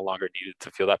where he no longer needed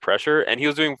to feel that pressure. And he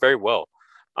was doing very well.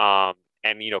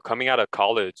 And, you know, coming out of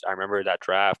college, I remember that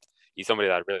draft, he's somebody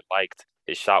that I really liked.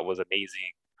 His shot was amazing.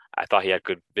 I thought he had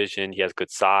good vision. He has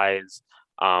good size.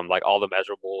 Like all the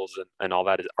measurables and all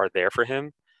that are there for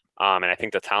him. And I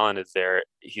think the talent is there.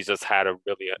 He's just had a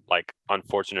really like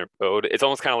unfortunate road. It's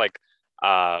almost kind of like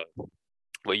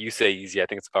what you say, Easy. I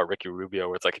think it's about Ricky Rubio,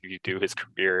 where it's like if you do his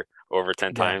career over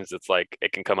 10 times, it's like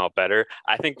it can come out better.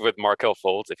 I think with Markelle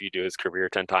Fultz, if you do his career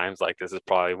 10 times, like this is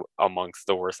probably amongst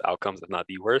the worst outcomes, if not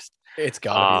the worst. It's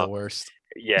got to be the worst.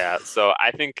 Yeah. So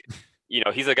I think, you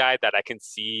know, he's a guy that I can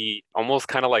see almost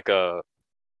kind of like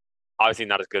obviously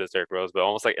not as good as Derrick Rose, but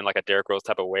almost like in like a Derrick Rose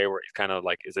type of way where he's kind of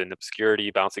like is in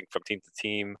obscurity, bouncing from team to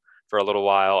team for a little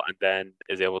while, and then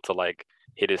is able to like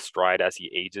hit his stride as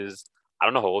he ages. I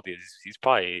don't know how old he is. He's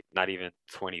probably not even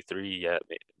 23 yet,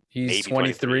 He's maybe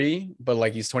 23. 23, but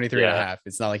like he's 23 and a Yeah. half.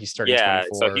 It's not like he's turning Yeah,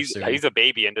 so 24 soon. he's a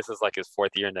baby, and this is like his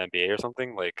fourth year in the NBA or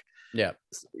something. Like, Yeah.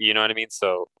 you know what I mean?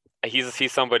 So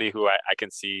he's somebody who I can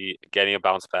see getting a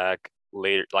bounce back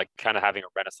later, like kind of having a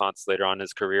renaissance later on in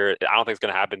his career. I don't think it's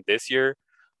gonna happen this year.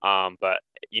 But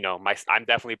I'm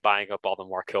definitely buying up all the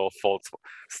Markelle Fultz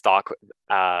stock,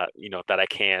 that I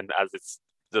can, as it's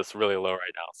just really low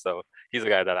right now. So he's a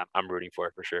guy that I'm rooting for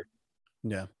sure.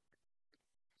 Yeah.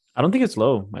 I don't think it's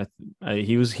low.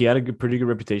 He had a pretty good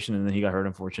reputation, and then he got hurt,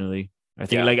 unfortunately. I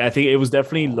think Yeah. I think it was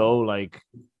definitely low. Like,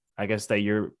 I guess that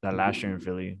last year in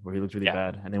Philly where he looked really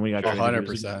bad, and then when he got traded, he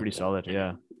was 100%. pretty solid.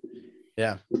 Yeah.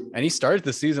 Yeah. And he started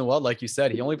the season well, like you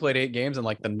said. He only played 8 games, and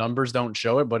like the numbers don't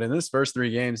show it, but in his first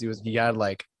 3 games, he had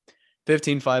like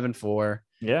 15, 5, and 4.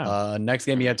 Yeah. Next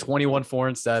game he had 21, 4,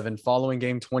 and 7. Following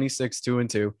game, 26, 2, and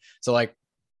 2. So like,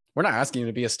 we're not asking him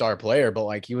to be a star player, but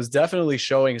like he was definitely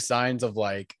showing signs of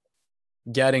like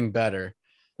getting better.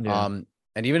 Yeah.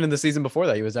 And even in the season before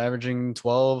that, he was averaging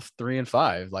 12, 3, and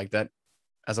 5. Like that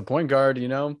as a point guard,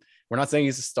 we're not saying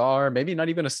he's a star, maybe not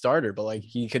even a starter, but like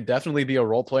he could definitely be a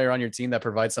role player on your team that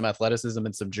provides some athleticism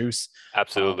and some juice.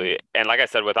 Absolutely. And like I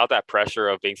said, without that pressure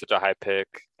of being such a high pick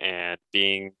and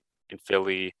being in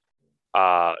Philly,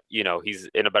 he's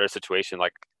in a better situation.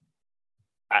 Like,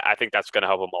 I think that's going to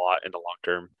help him a lot in the long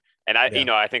term. And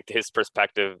I think his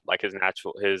perspective, like his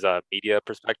media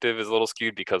perspective, is a little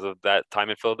skewed because of that time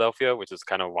in Philadelphia, which is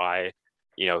kind of why,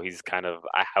 he's kind of,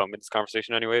 I have him in this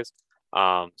conversation anyways.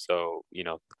 So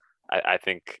I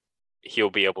think he'll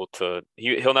be able to.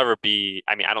 He'll never be.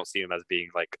 I mean, I don't see him as being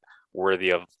like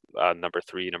worthy of number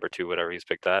 3, number 2, whatever he's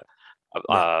picked at.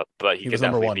 But he could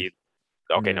definitely be.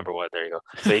 Okay, number 1. There you go.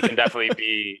 So he can definitely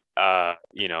be, a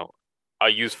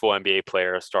useful NBA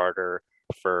player, a starter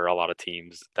for a lot of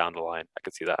teams down the line. I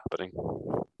could see that happening.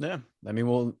 Yeah, I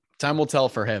mean, time will tell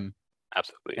for him.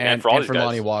 Absolutely, and for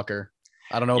Lonnie Walker.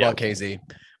 I don't know about KZ,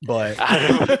 but I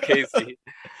don't know about KZ.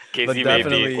 KZ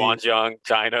may be Guangzhou,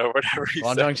 China, or whatever.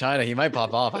 Guangzhou, China. He might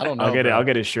pop off. I don't know. I'll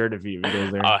get his shirt if he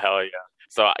goes there. Oh hell yeah!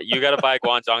 So you gotta buy a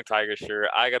Guangzhou Tiger shirt.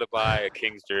 I gotta buy a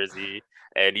Kings jersey,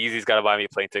 and Easy's gotta buy me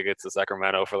plane tickets to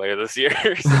Sacramento for later this year.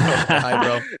 So. Hi,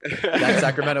 bro. That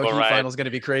Sacramento Heat final is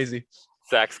gonna be crazy.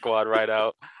 Sac squad right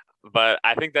out. But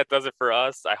I think that does it for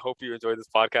us. I hope you enjoyed this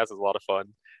podcast. It was a lot of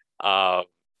fun.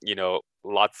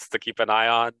 Lots to keep an eye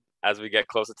on as we get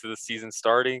closer to the season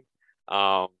starting.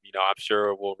 I'm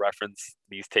sure we'll reference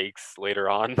these takes later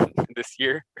on this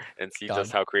year and see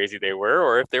just how crazy they were,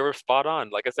 or if they were spot on.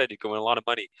 Like I said, you can win a lot of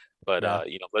money, but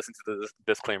listen to the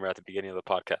disclaimer at the beginning of the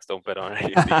podcast. Don't bet on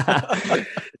anything.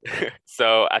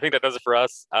 So I think that does it for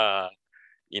us.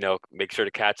 Make sure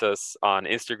to catch us on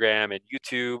Instagram and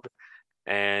YouTube,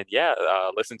 and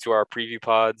listen to our preview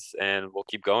pods, and we'll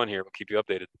keep going here. We'll keep you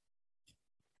updated.